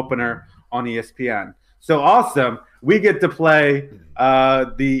home opener on ESPN. So awesome. We get to play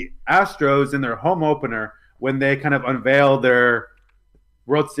the Astros in their home opener when they kind of unveil their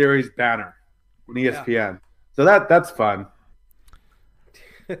World Series banner on ESPN. Yeah. So that's fun.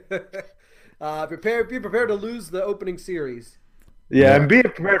 Be prepared to lose the opening series. Yeah, and be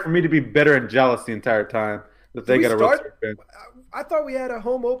prepared for me to be bitter and jealous the entire time that they get a World Series. I thought we had a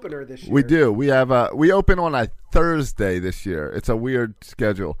home opener this year. We do. We have we open on a Thursday this year. It's a weird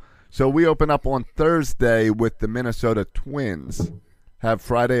schedule. So we open up on Thursday with the Minnesota Twins. Have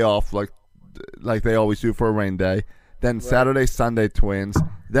Friday off like they always do for a rain day. Then Saturday, Sunday Twins.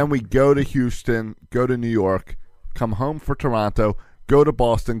 Then we go to Houston, go to New York, come home for Toronto, go to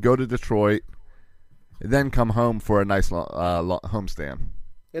Boston, go to Detroit, then come home for a nice homestand.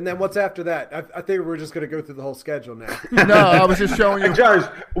 And then what's after that? I think we're just going to go through the whole schedule now. No, I was just showing you. Judge,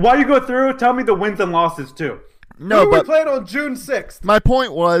 while you go through, tell me the wins and losses too. No, we playing on June 6th. My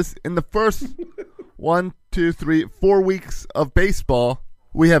point was, in the first 4 weeks of baseball,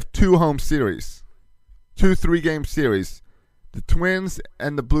 we have 2 home series. 2 3-game series. The Twins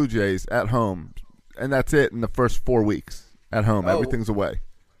and the Blue Jays at home. And that's it in the first 4 weeks at home. Oh. Everything's away.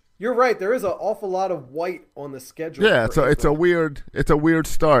 You're right. There is an awful lot of white on the schedule. Yeah, so it's a weird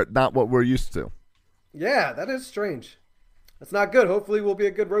start, not what we're used to. Yeah, that is strange. That's not good. Hopefully we'll be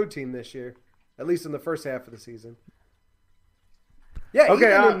a good road team this year, at least in the first half of the season. Yeah.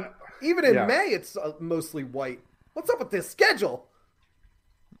 Okay. Even in May, it's mostly white. What's up with this schedule?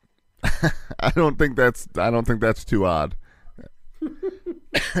 I don't think that's too odd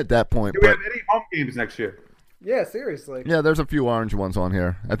at that point. Do we have any home games next year? Yeah, seriously. Yeah, there's a few orange ones on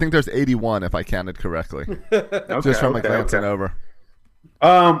here. I think there's 81 if I counted correctly. Just from glancing over.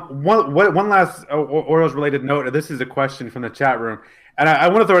 One last Orioles related note. This is a question from the chat room, and I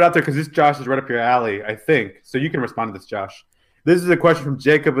want to throw it out there because this Josh is right up your alley, I think. So you can respond to this, Josh. This is a question from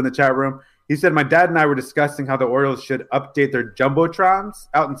Jacob in the chat room. He said, "My dad and I were discussing how the Orioles should update their jumbotrons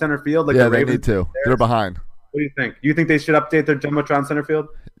out in center field. Like yeah, the they Ravens need to. They're behind. What do you think? Do you think they should update their jumbotron center field?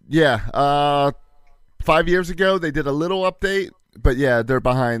 Yeah. 5 years ago, they did a little update, but yeah, they're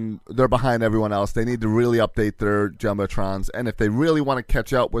behind. They're behind everyone else. They need to really update their jumbotrons, and if they really want to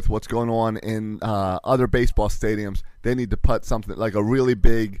catch up with what's going on in other baseball stadiums, they need to put something like a really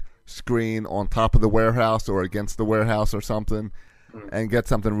big screen on top of the warehouse or against the warehouse or something, and get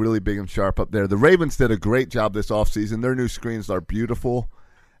something really big and sharp up there. The Ravens did a great job this offseason. Their new screens are beautiful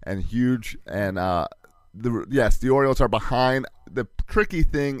and huge, and the Orioles are behind. The tricky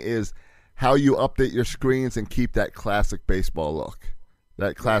thing is how you update your screens and keep that classic baseball look,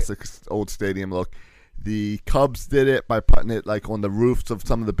 that classic old stadium look. The Cubs did it by putting it like on the roofs of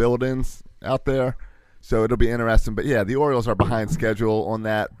some of the buildings out there, so it'll be interesting. But yeah, the Orioles are behind schedule on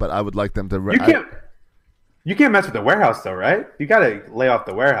that, but I would like them to. You can't mess with the warehouse though, right? You got to lay off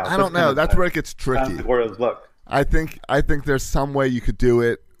the warehouse. I don't know. That's where it gets tricky. The Orioles look. I think there's some way you could do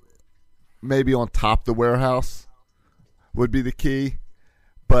it. Maybe on top of the warehouse would be the key.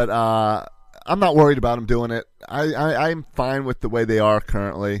 But I'm not worried about them doing it. I'm fine with the way they are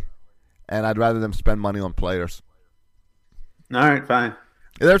currently, and I'd rather them spend money on players. All right, fine.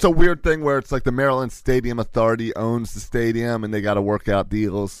 There's a weird thing where it's like the Maryland Stadium Authority owns the stadium, and they got to work out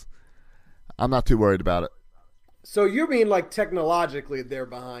deals. I'm not too worried about it. So you mean like technologically they're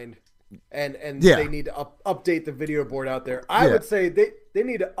behind, and they need to update the video board out there. I would say they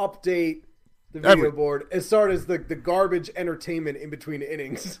need to update the video board as far as the garbage entertainment in between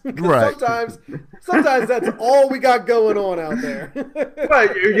innings. Right. Sometimes that's all we got going on out there.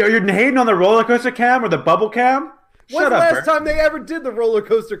 What, you're hating on the roller coaster cam or the bubble cam? When's the last time they ever did the roller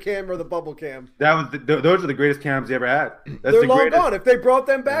coaster cam or the bubble cam? Those are the greatest cams they ever had. They're long gone. If they brought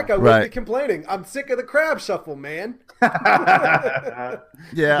them back, I wouldn't be complaining. I'm sick of the crab shuffle, man. Yeah.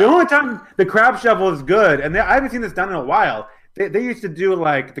 The only time the crab shuffle is good, and I haven't seen this done in a while. They used to do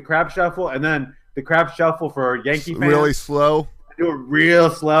like the crab shuffle and then the crab shuffle for Yankee fans. Really slow. Do it real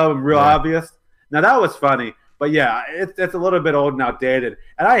slow and real obvious. Now that was funny, but yeah, it's a little bit old and outdated.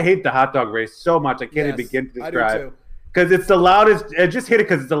 And I hate the hot dog race so much I can't even begin to describe. I do too. Because it's the loudest. I just hate it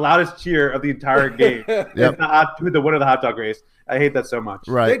because it's the loudest cheer of the entire game. Yep. It's the winner of the hot dog race. I hate that so much.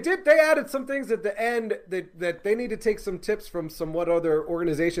 Right. They added some things at the end that they need to take some tips from some what other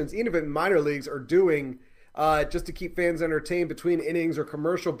organizations, even in minor leagues, are doing. Just to keep fans entertained between innings or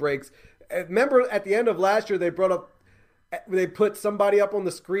commercial breaks. Remember at the end of last year, they put somebody up on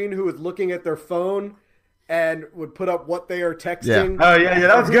the screen who was looking at their phone and would put up what they are texting. Yeah. Oh, yeah,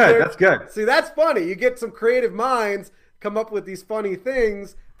 that was good. That's good. See, that's funny. You get some creative minds come up with these funny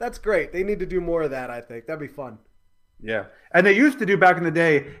things. That's great. They need to do more of that, I think. That'd be fun. Yeah. And they used to do back in the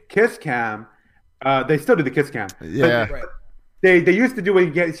day Kiss Cam. They still do the Kiss Cam. Yeah. But they used to do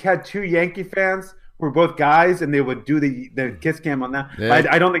when you had two Yankee fans were both guys, and they would do the kiss cam on that. Yeah.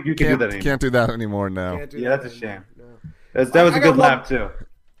 I don't think you can do that anymore. Can't do that anymore now. That's a shame. No. That was a good laugh, too.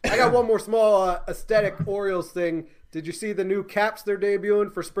 I got one more small aesthetic Orioles thing. Did you see the new caps they're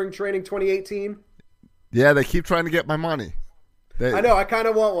debuting for spring training 2018? Yeah, they keep trying to get my money. I know. I kind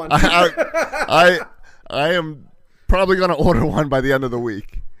of want one. I am probably going to order one by the end of the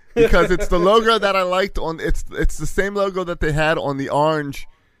week because it's the logo that I liked on. It's the same logo that they had on the orange.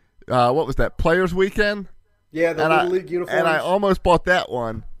 What was that? Players Weekend? Yeah, the Little League uniforms. And I almost bought that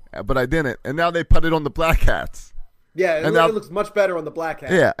one, but I didn't. And now they put it on the Black Hats. Yeah, it looks much better on the Black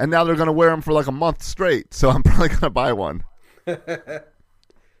Hats. Yeah, and now they're going to wear them for like a month straight, so I'm probably going to buy one.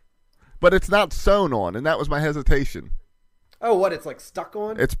 But it's not sewn on, and that was my hesitation. Oh, what? It's like stuck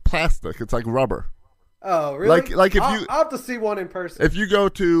on? It's plastic. It's like rubber. Oh, really? Like if I'll have to see one in person. If you go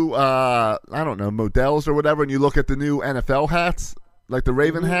to, I don't know, Modell's or whatever, and you look at the new NFL hats, like the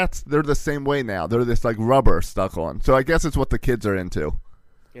Raven hats, they're the same way now. They're this like rubber stuck on. So I guess it's what the kids are into.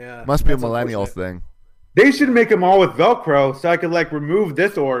 Yeah. Must be a millennial thing. They should make them all with Velcro so I could like remove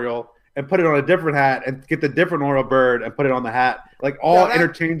this Oriole and put it on a different hat and get the different Oriole bird and put it on the hat. Like all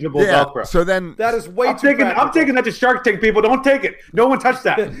interchangeable Velcro. So then that is way too I'm taking that to Shark Tank, people. Don't take it. No one touch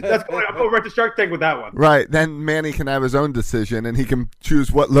that. That's going. I'm going right to Shark Tank with that one. Right. Then Manny can have his own decision and he can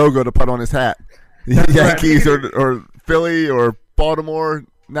choose what logo to put on his hat. Yankees or Philly or Baltimore,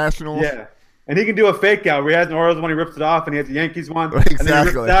 Nationals. Yeah. And he can do a fake out where he has an Orioles one, he rips it off, and he has a Yankees one, and then he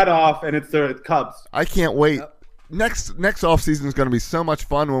Exactly. rips that off, and it's the Cubs. I can't wait. Next offseason is going to be so much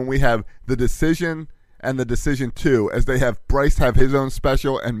fun when we have the decision and the decision 2, as they have Bryce have his own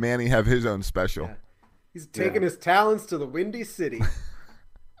special and Manny have his own special. Yeah. He's taking his talents to the Windy City.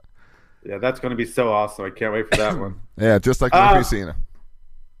 Yeah, that's going to be so awesome. I can't wait for that one. Yeah, just like Murphy Cena.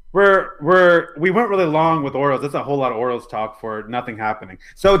 We went really long with Orioles. That's a whole lot of Orioles talk for nothing happening.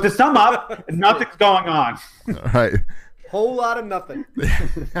 So to sum up, nothing's going on. All right. Whole lot of nothing.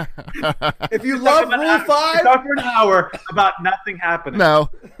 If you love Rule 5, talk for an hour about nothing happening. No.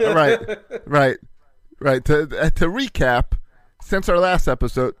 Right. To recap, since our last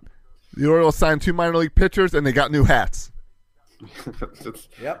episode, the Orioles signed 2 minor league pitchers and they got new hats.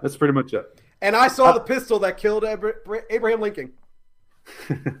 That's pretty much it. And I saw the pistol that killed Abraham Lincoln.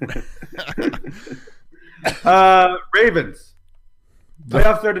 Ravens.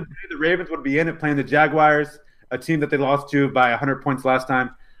 Playoffs started today. The Ravens would be in it playing the Jaguars, a team that they lost to by 100 points last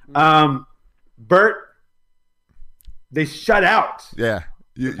time. Bert, they shut out the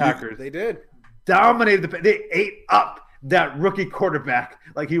Packers. They did. Dominated they ate up that rookie quarterback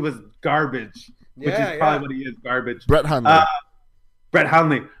like he was garbage, which is probably what he is, garbage. Brett Hundley.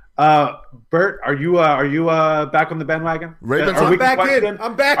 Bert, are you back on the bandwagon? Ravens. I'm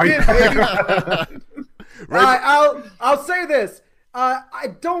back in, baby. I'll say this. I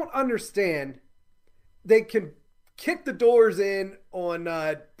don't understand. They can kick the doors in on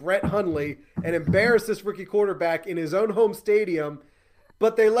Brett Hundley and embarrass this rookie quarterback in his own home stadium,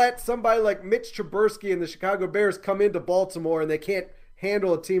 but they let somebody like Mitch Trubisky and the Chicago Bears come into Baltimore and they can't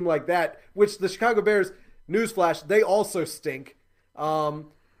handle a team like that, which the Chicago Bears, newsflash, they also stink. I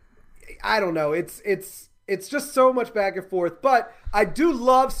don't know. It's just so much back and forth, but I do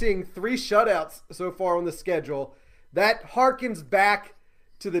love seeing 3 shutouts so far on the schedule. That harkens back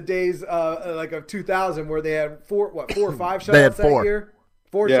to the days of 2000 where they had 4 or 5 shutouts that year.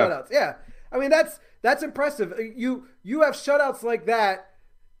 4 shutouts. Yeah. I mean, that's impressive. You have shutouts like that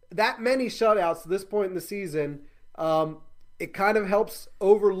many shutouts at this point in the season. It kind of helps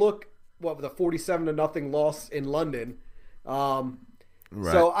overlook the 47-0 loss in London.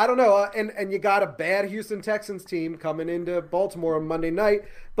 Right. So I don't know, and you got a bad Houston Texans team coming into Baltimore on Monday night,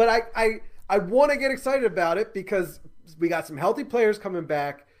 but I want to get excited about it because we got some healthy players coming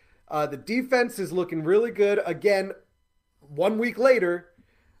back. The defense is looking really good again 1 week later,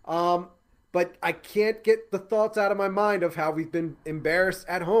 but I can't get the thoughts out of my mind of how we've been embarrassed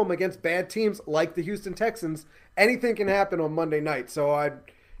at home against bad teams like the Houston Texans. Anything can happen on Monday night, so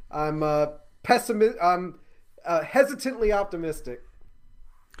I'm hesitantly optimistic.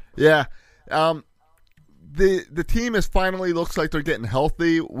 Yeah. The team is finally looks like they're getting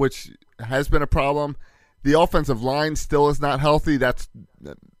healthy, which has been a problem. The offensive line still is not healthy. That's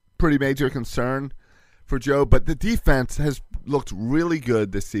a pretty major concern for Joe. But the defense has looked really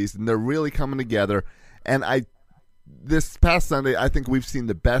good this season. They're really coming together. And this past Sunday, I think we've seen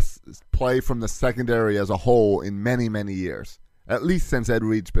the best play from the secondary as a whole in many, many years, at least since Ed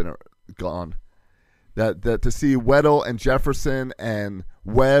Reed's been gone. That to see Weddle and Jefferson and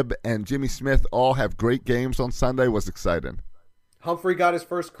Webb and Jimmy Smith all have great games on Sunday was exciting. Humphrey got his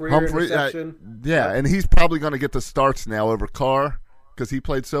first career interception. And he's probably going to get the starts now over Carr because he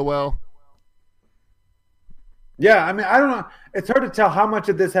played so well. Yeah, I mean, I don't know. It's hard to tell how much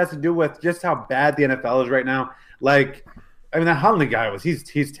of this has to do with just how bad the NFL is right now. Like, I mean, that Hundley guy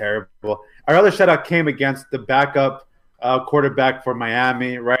he's terrible. Our other shutout came against the backup quarterback for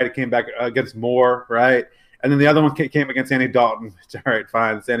Miami, right? It came back against Moore, right? And then the other one came against Andy Dalton. All right,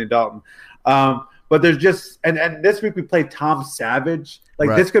 fine, it's Andy Dalton. But there's just and this week we played Tom Savage.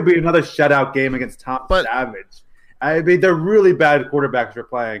 This could be another shutout game against Tom Savage. I mean, they're really bad quarterbacks we're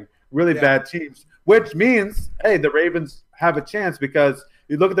playing, really bad teams, which means, hey, the Ravens have a chance because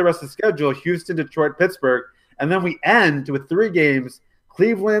you look at the rest of the schedule: Houston, Detroit, Pittsburgh, and then we end with 3 games: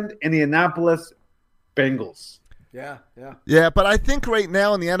 Cleveland, Indianapolis, Bengals. Yeah, but I think right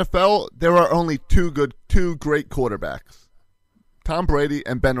now in the NFL there are only two great quarterbacks: Tom Brady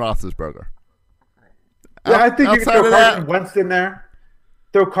and Ben Roethlisberger. Yeah, I think you can throw Carson Wentz in there.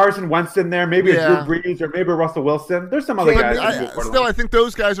 Throw Carson Wentz in there, maybe a Drew Brees or maybe a Russell Wilson. There's some other guys. I think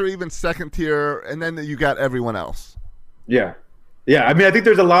those guys are even second tier, and then you got everyone else. Yeah. I mean, I think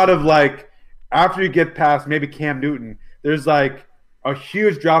there's a lot of after you get past maybe Cam Newton, there's a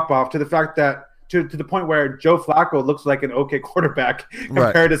huge drop off to the fact that. To the point where Joe Flacco looks like an okay quarterback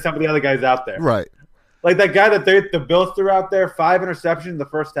compared to some of the other guys out there. Right. Like that guy that the Bills threw out there, 5 interceptions in the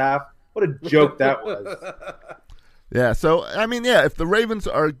first half. What a joke that was. Yeah, so, I mean, if the Ravens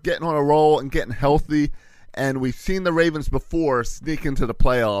are getting on a roll and getting healthy, and we've seen the Ravens before sneak into the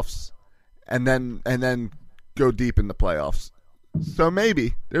playoffs and then go deep in the playoffs. So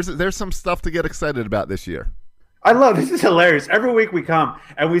maybe there's some stuff to get excited about this year. I love this. Is hilarious. Every week we come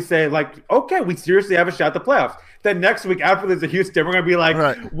and we say, like, okay, we seriously have a shot at the playoffs. Then next week after there's a Houston, we're going to be like,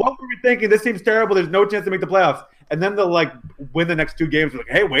 what were we thinking? This seems terrible. There's no chance to make the playoffs. And then they'll, like, win the next 2 games. We're like,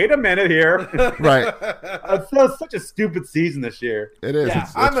 hey, wait a minute here. Right. It's such a stupid season this year. It is. Yeah,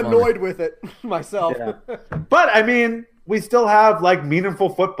 it's I'm funny. annoyed with it myself. Yeah. But, I mean, we still have, like, meaningful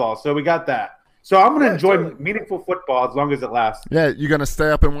football. So we got that. So I'm going to enjoy meaningful football as long as it lasts. Yeah, you going to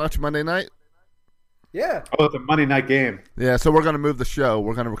stay up and watch Monday night? Yeah. Oh, it's a Monday night game. Yeah, so we're going to move the show.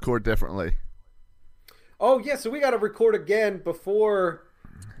 We're going to record differently. Oh, yeah, so we got to record again before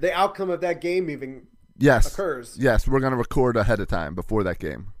the outcome of that game even occurs. Yes, we're going to record ahead of time before that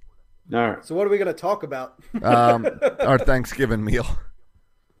game. All right. So what are we going to talk about? Our Thanksgiving meal.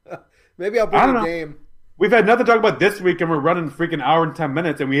 Maybe I'll bring a game. We've had nothing to talk about this week, and we're running a freaking hour and 10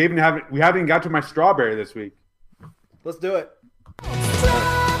 minutes, and we haven't even got to my strawberry this week. Let's do it.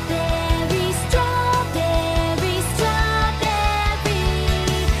 Strawberry, strawberry, strawberry,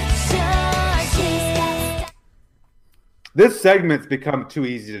 This segment's become too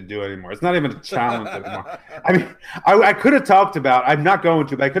easy to do anymore. It's not even a challenge anymore. I mean, I could have talked about. I'm not going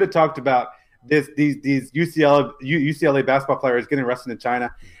to, but I could have talked about these UCLA basketball players getting arrested in China.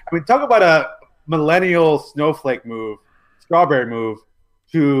 I mean, talk about a millennial snowflake move, strawberry move,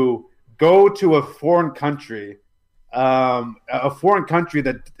 to go to a foreign country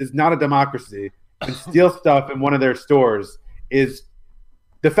that is not a democracy and steal stuff in one of their stores. Is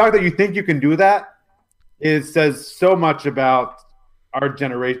the fact that you think you can do that says so much about our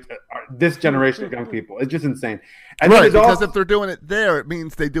generation, this generation of young people. It's just insane. And right, because if they're doing it there, it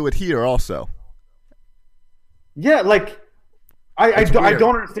means they do it here also. Yeah, like I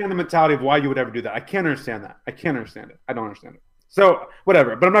don't understand the mentality of why you would ever do that. I can't understand that. I can't understand it. I don't understand it. So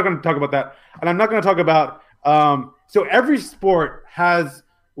whatever. But I'm not going to talk about that. And I'm not going to talk about so every sport has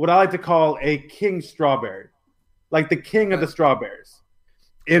what I like to call a king strawberry, like the king of the strawberries.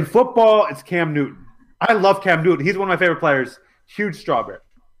 In football, it's Cam Newton. I love Cam Newton. He's one of my favorite players. Huge strawberry.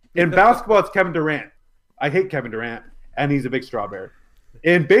 In basketball, it's Kevin Durant. I hate Kevin Durant, and he's a big strawberry.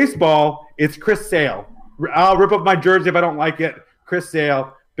 In baseball, it's Chris Sale. I'll rip up my jersey if I don't like it. Chris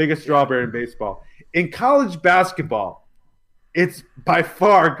Sale, biggest strawberry in baseball. In college basketball, it's by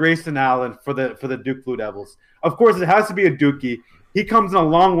far Grayson Allen for the Duke Blue Devils. Of course, it has to be a Dookie. He comes in a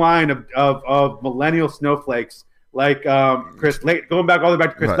long line of millennial snowflakes like Chris Leitner, going back all the way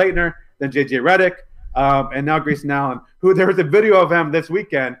back to Chris Leitner, then J.J. Redick, and now Grayson Allen, who there was a video of him this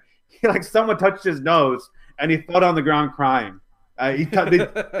weekend. Someone touched his nose, and he fell on the ground crying.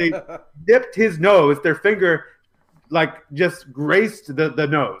 They dipped his nose, their finger just graced the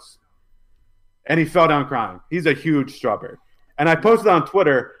nose, and he fell down crying. He's a huge strawberry. And I posted on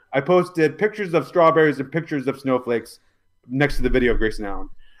Twitter, I posted pictures of strawberries and pictures of snowflakes next to the video of Grayson Allen.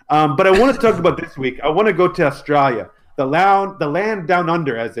 But I want to talk about this week. I want to go to Australia, the land down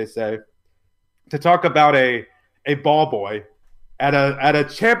under, as they say, to talk about a ball boy at a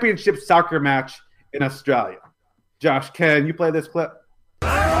championship soccer match in Australia. Josh, can you play this clip?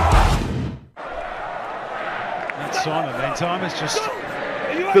 That's Simon. Meantime, it's just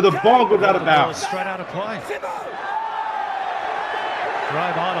so the ball goes out of bounds. Straight out of play.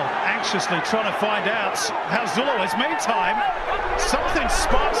 Graham Arnold anxiously trying to find out how Zulu is. Meantime, something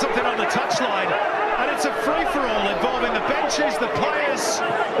sparks something on the touchline, and it's a free-for-all involving the benches, the players,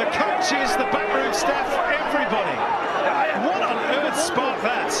 the coaches, the backroom staff, everybody. What on earth sparked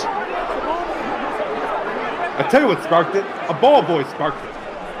that? I tell you what sparked it. A ball boy sparked it.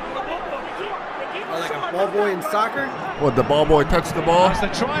 Like a ball boy in soccer? What, the ball boy touched the ball? As they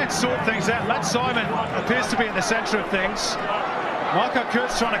try and sort things out, Matt Simon appears to be in the centre of things. Michael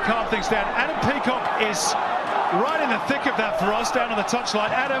Kurtz trying to calm things down. Adam Peacock is right in the thick of that for us down on the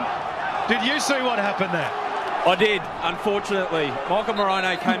touchline. Adam, did you see what happened there? I did, unfortunately. Michael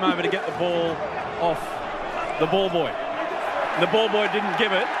Morone came over to get the ball off the ball boy. The ball boy didn't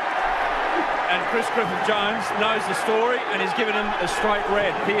give it. And Chris Griffith-Jones knows the story and he's given him a straight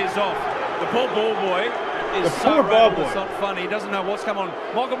red. He is off. The poor ball boy is so rattled, it's not funny. He doesn't know what's come on.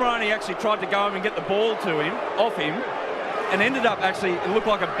 Michael Morone actually tried to go him and get the ball to him, off him, and ended up actually, it looked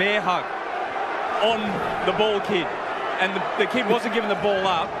like a bear hug on the ball kid. And the kid wasn't giving the ball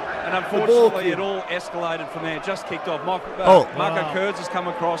up. And unfortunately, it all escalated from there. Just kicked off. Marco Kurtz has come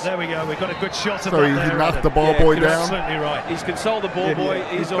across. There we go. We've got a good shot of that there. So he knocked the ball boy down? Absolutely right. He's consoled the ball boy.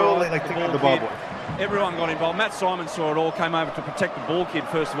 He's all right. The ball kid. Everyone got involved. Matt Simon saw it all, came over to protect the ball kid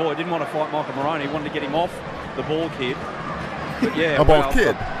first of all. He didn't want to fight Michael Morone. He wanted to get him off the ball kid. But yeah, A bald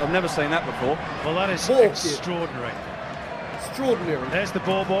kid. I've never seen that before. Well, that is Ball kid. extraordinary. Extraordinary. There's the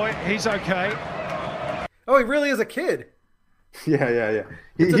ball boy. He's okay. Oh, he really is a kid. Yeah.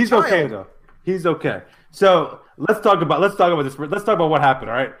 It's a He's child. okay though. He's okay. So let's talk about this. Let's talk about what happened.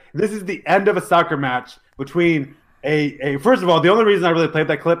 All right. This is the end of a soccer match between a. First of all, the only reason I really played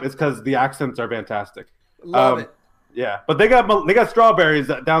that clip is because the accents are fantastic. Love it. Yeah, but they got strawberries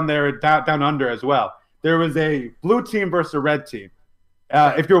down there down under as well. There was a blue team versus a red team.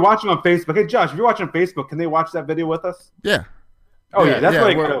 If you're watching on Facebook, hey Josh, if you're watching on Facebook, can they watch that video with us? Yeah. Oh yeah, that's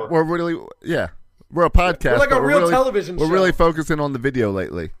like we're really we're a podcast. We're like a but real television We're show. really focusing on the video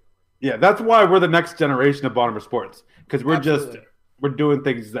lately. Yeah, that's why we're the next generation of Baltimore sports, because Absolutely. we're doing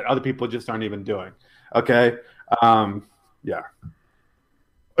things that other people just aren't even doing. Okay, yeah.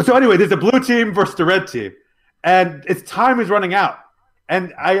 So anyway, there's a blue team versus the red team, and its time is running out,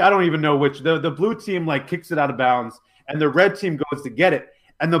 and I don't even know which. The blue team like kicks it out of bounds, and the red team goes to get it,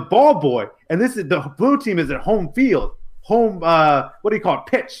 and the ball boy, and this is the blue team is at home field, home what do you call it,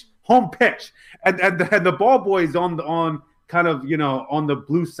 pitch, home pitch, and the ball boy is on kind of, on the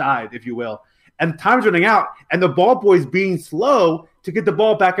blue side, if you will. And time's running out, and the ball boy's being slow to get the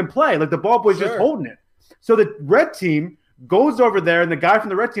ball back in play. Like the ball boy's just holding it. So the red team goes over there, and the guy from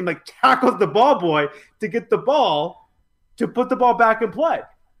the red team like tackles the ball boy to get the ball, to put the ball back in play.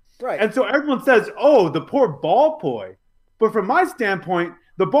 Right. And so everyone says, oh, the poor ball boy. But from my standpoint,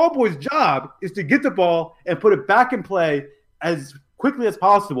 the ball boy's job is to get the ball and put it back in play as quickly as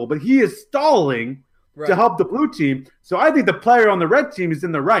possible. But he is stalling to help the blue team. So I think the player on the red team is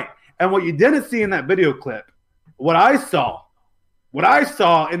in the right. And what you didn't see in that video clip, what I saw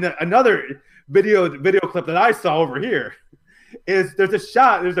in another video clip that I saw over here is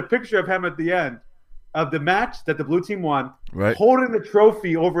there's a picture of him at the end of the match that the blue team won, holding the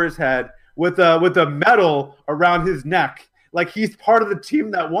trophy over his head with a medal around his neck, like he's part of the team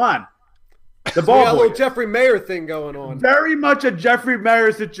that won. The ball got a boy. little Jeffrey Mayer thing going on. Very much a Jeffrey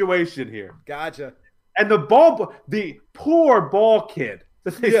Mayer situation here. Gotcha. And the poor ball kid.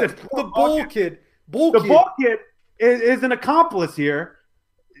 The ball kid is an accomplice here,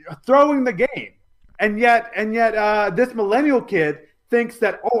 throwing the game, and yet this millennial kid thinks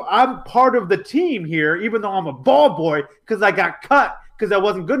that, oh, I'm part of the team here, even though I'm a ball boy because I got cut because I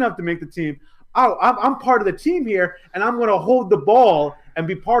wasn't good enough to make the team. Oh, I'm part of the team here, and I'm going to hold the ball and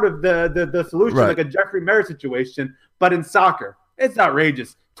be part of the solution, like a Jeffrey Mayer situation, but in soccer. It's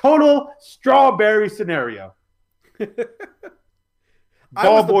outrageous. Total strawberry scenario.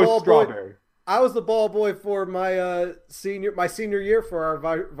 Ball boy strawberry. I was the ball boy for my senior year for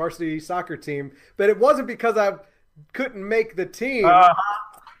our varsity soccer team, but it wasn't because I couldn't make the team. I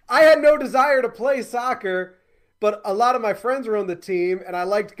had no desire to play soccer, but a lot of my friends were on the team, and I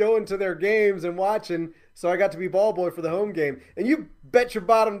liked going to their games and watching, so I got to be ball boy for the home game. And you bet your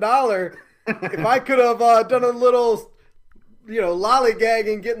bottom dollar, if I could have done a little,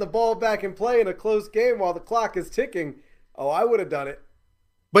 lollygagging, getting the ball back in play in a close game while the clock is ticking, I would have done it.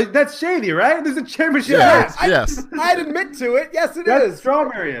 But that's shady, right? There's a championship Yes, match. yes. I'd admit to it. Yes, it That's is.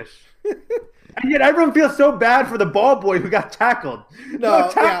 strawberry-ish. And yet everyone feels so bad for the ball boy who got tackled.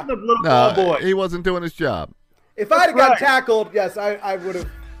 Tackle the little ball boy. He wasn't doing his job. If I'd have got tackled, yes, I would have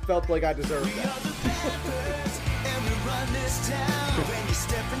felt like I deserved that.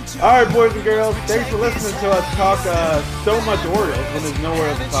 All right, boys and girls, thanks for listening to us talk so much Orioles when there's nowhere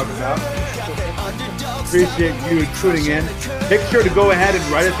else to talk about. Appreciate you tuning in. Make sure to go ahead and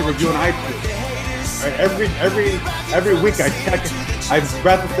write us a review on iTunes. Right, every week I check. I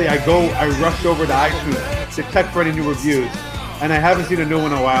rush over to iTunes to check for any new reviews, and I haven't seen a new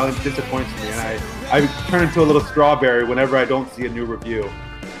one in a while, and it disappoints me. And I turn into a little strawberry whenever I don't see a new review.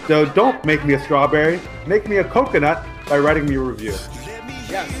 So don't make me a strawberry. Make me a coconut by writing me a review.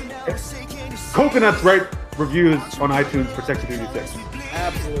 Yes. Coconuts write reviews on iTunes for Section 36.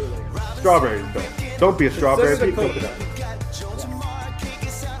 Absolutely. Strawberries don't be a strawberry, be a coconut.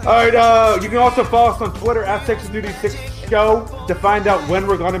 All right, you can also follow us on Twitter at Section 36 Show to find out when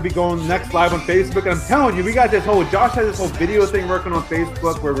we're going to be going next live on Facebook. And I'm telling you, Josh has this whole video thing working on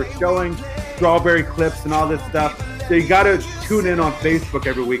Facebook where we're showing strawberry clips and all this stuff. So you got to tune in on Facebook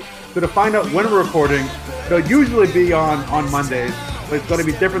every week. So to find out when we're recording, it'll usually be on Mondays, but it's going to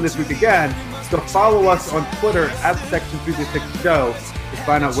be different this week again. So follow us on Twitter at Section 36 Show to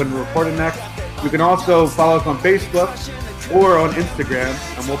find out when we're recording next. You can also follow us on Facebook or on Instagram,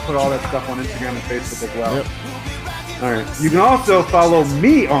 and we'll put all that stuff on Instagram and Facebook as well. Yep. All right. You can also follow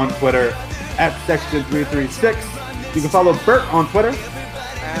me on Twitter at Section 336. You can follow Bert on Twitter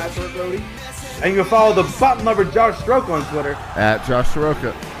at Bert Brody. And you can follow the button lover Josh Stroke on Twitter at Josh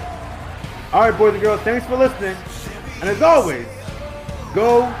Soroka. All right, boys and girls, thanks for listening. And as always,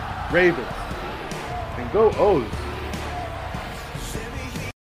 go Ravens and go O's.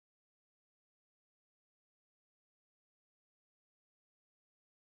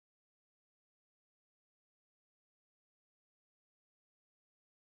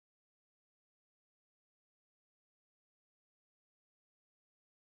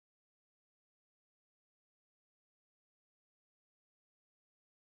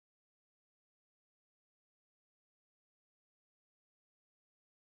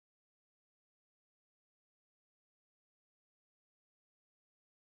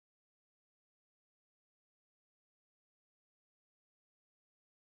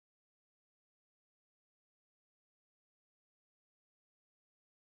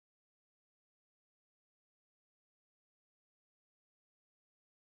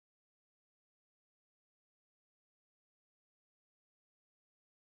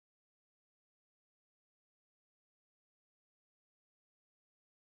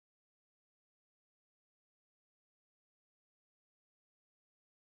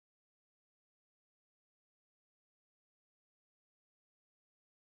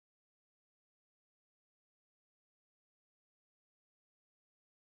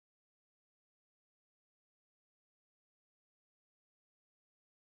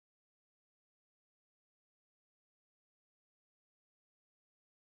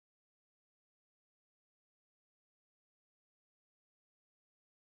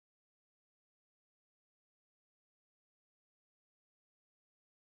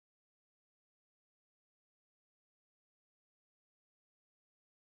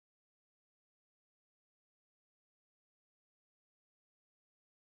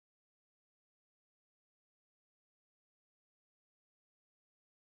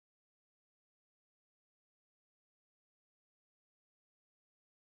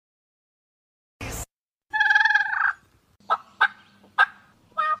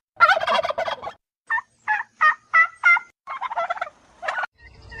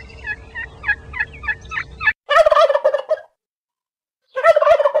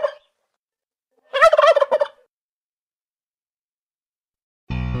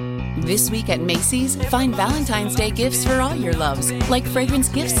 This week at Macy's, find Valentine's Day gifts for all your loves, like fragrance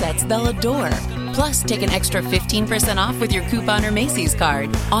gift sets they'll adore. Plus, take an extra 15% off with your coupon or Macy's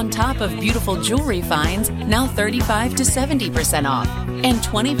card, on top of beautiful jewelry finds, now 35 to 70% off, and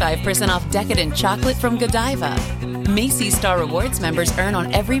 25% off decadent chocolate from Godiva. Macy's Star Rewards members earn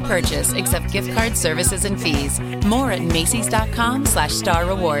on every purchase except gift card services and fees. More at Macys.com/Star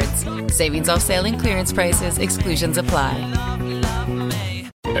Rewards. Savings off sale and clearance prices. Exclusions apply.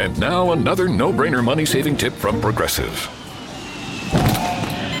 And now another no-brainer money-saving tip from Progressive.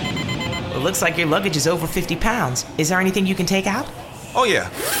 It looks like your luggage is over 50 pounds. Is there anything you can take out? Oh, yeah.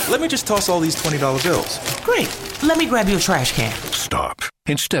 Let me just toss all these $20 bills. Great. Let me grab you a trash can. Stop.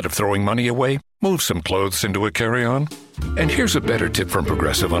 Instead of throwing money away, move some clothes into a carry-on. And here's a better tip from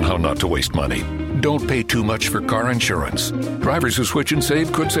Progressive on how not to waste money. Don't pay too much for car insurance. Drivers who switch and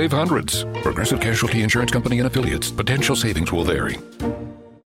save could save hundreds. Progressive Casualty Insurance Company and affiliates. Potential savings will vary.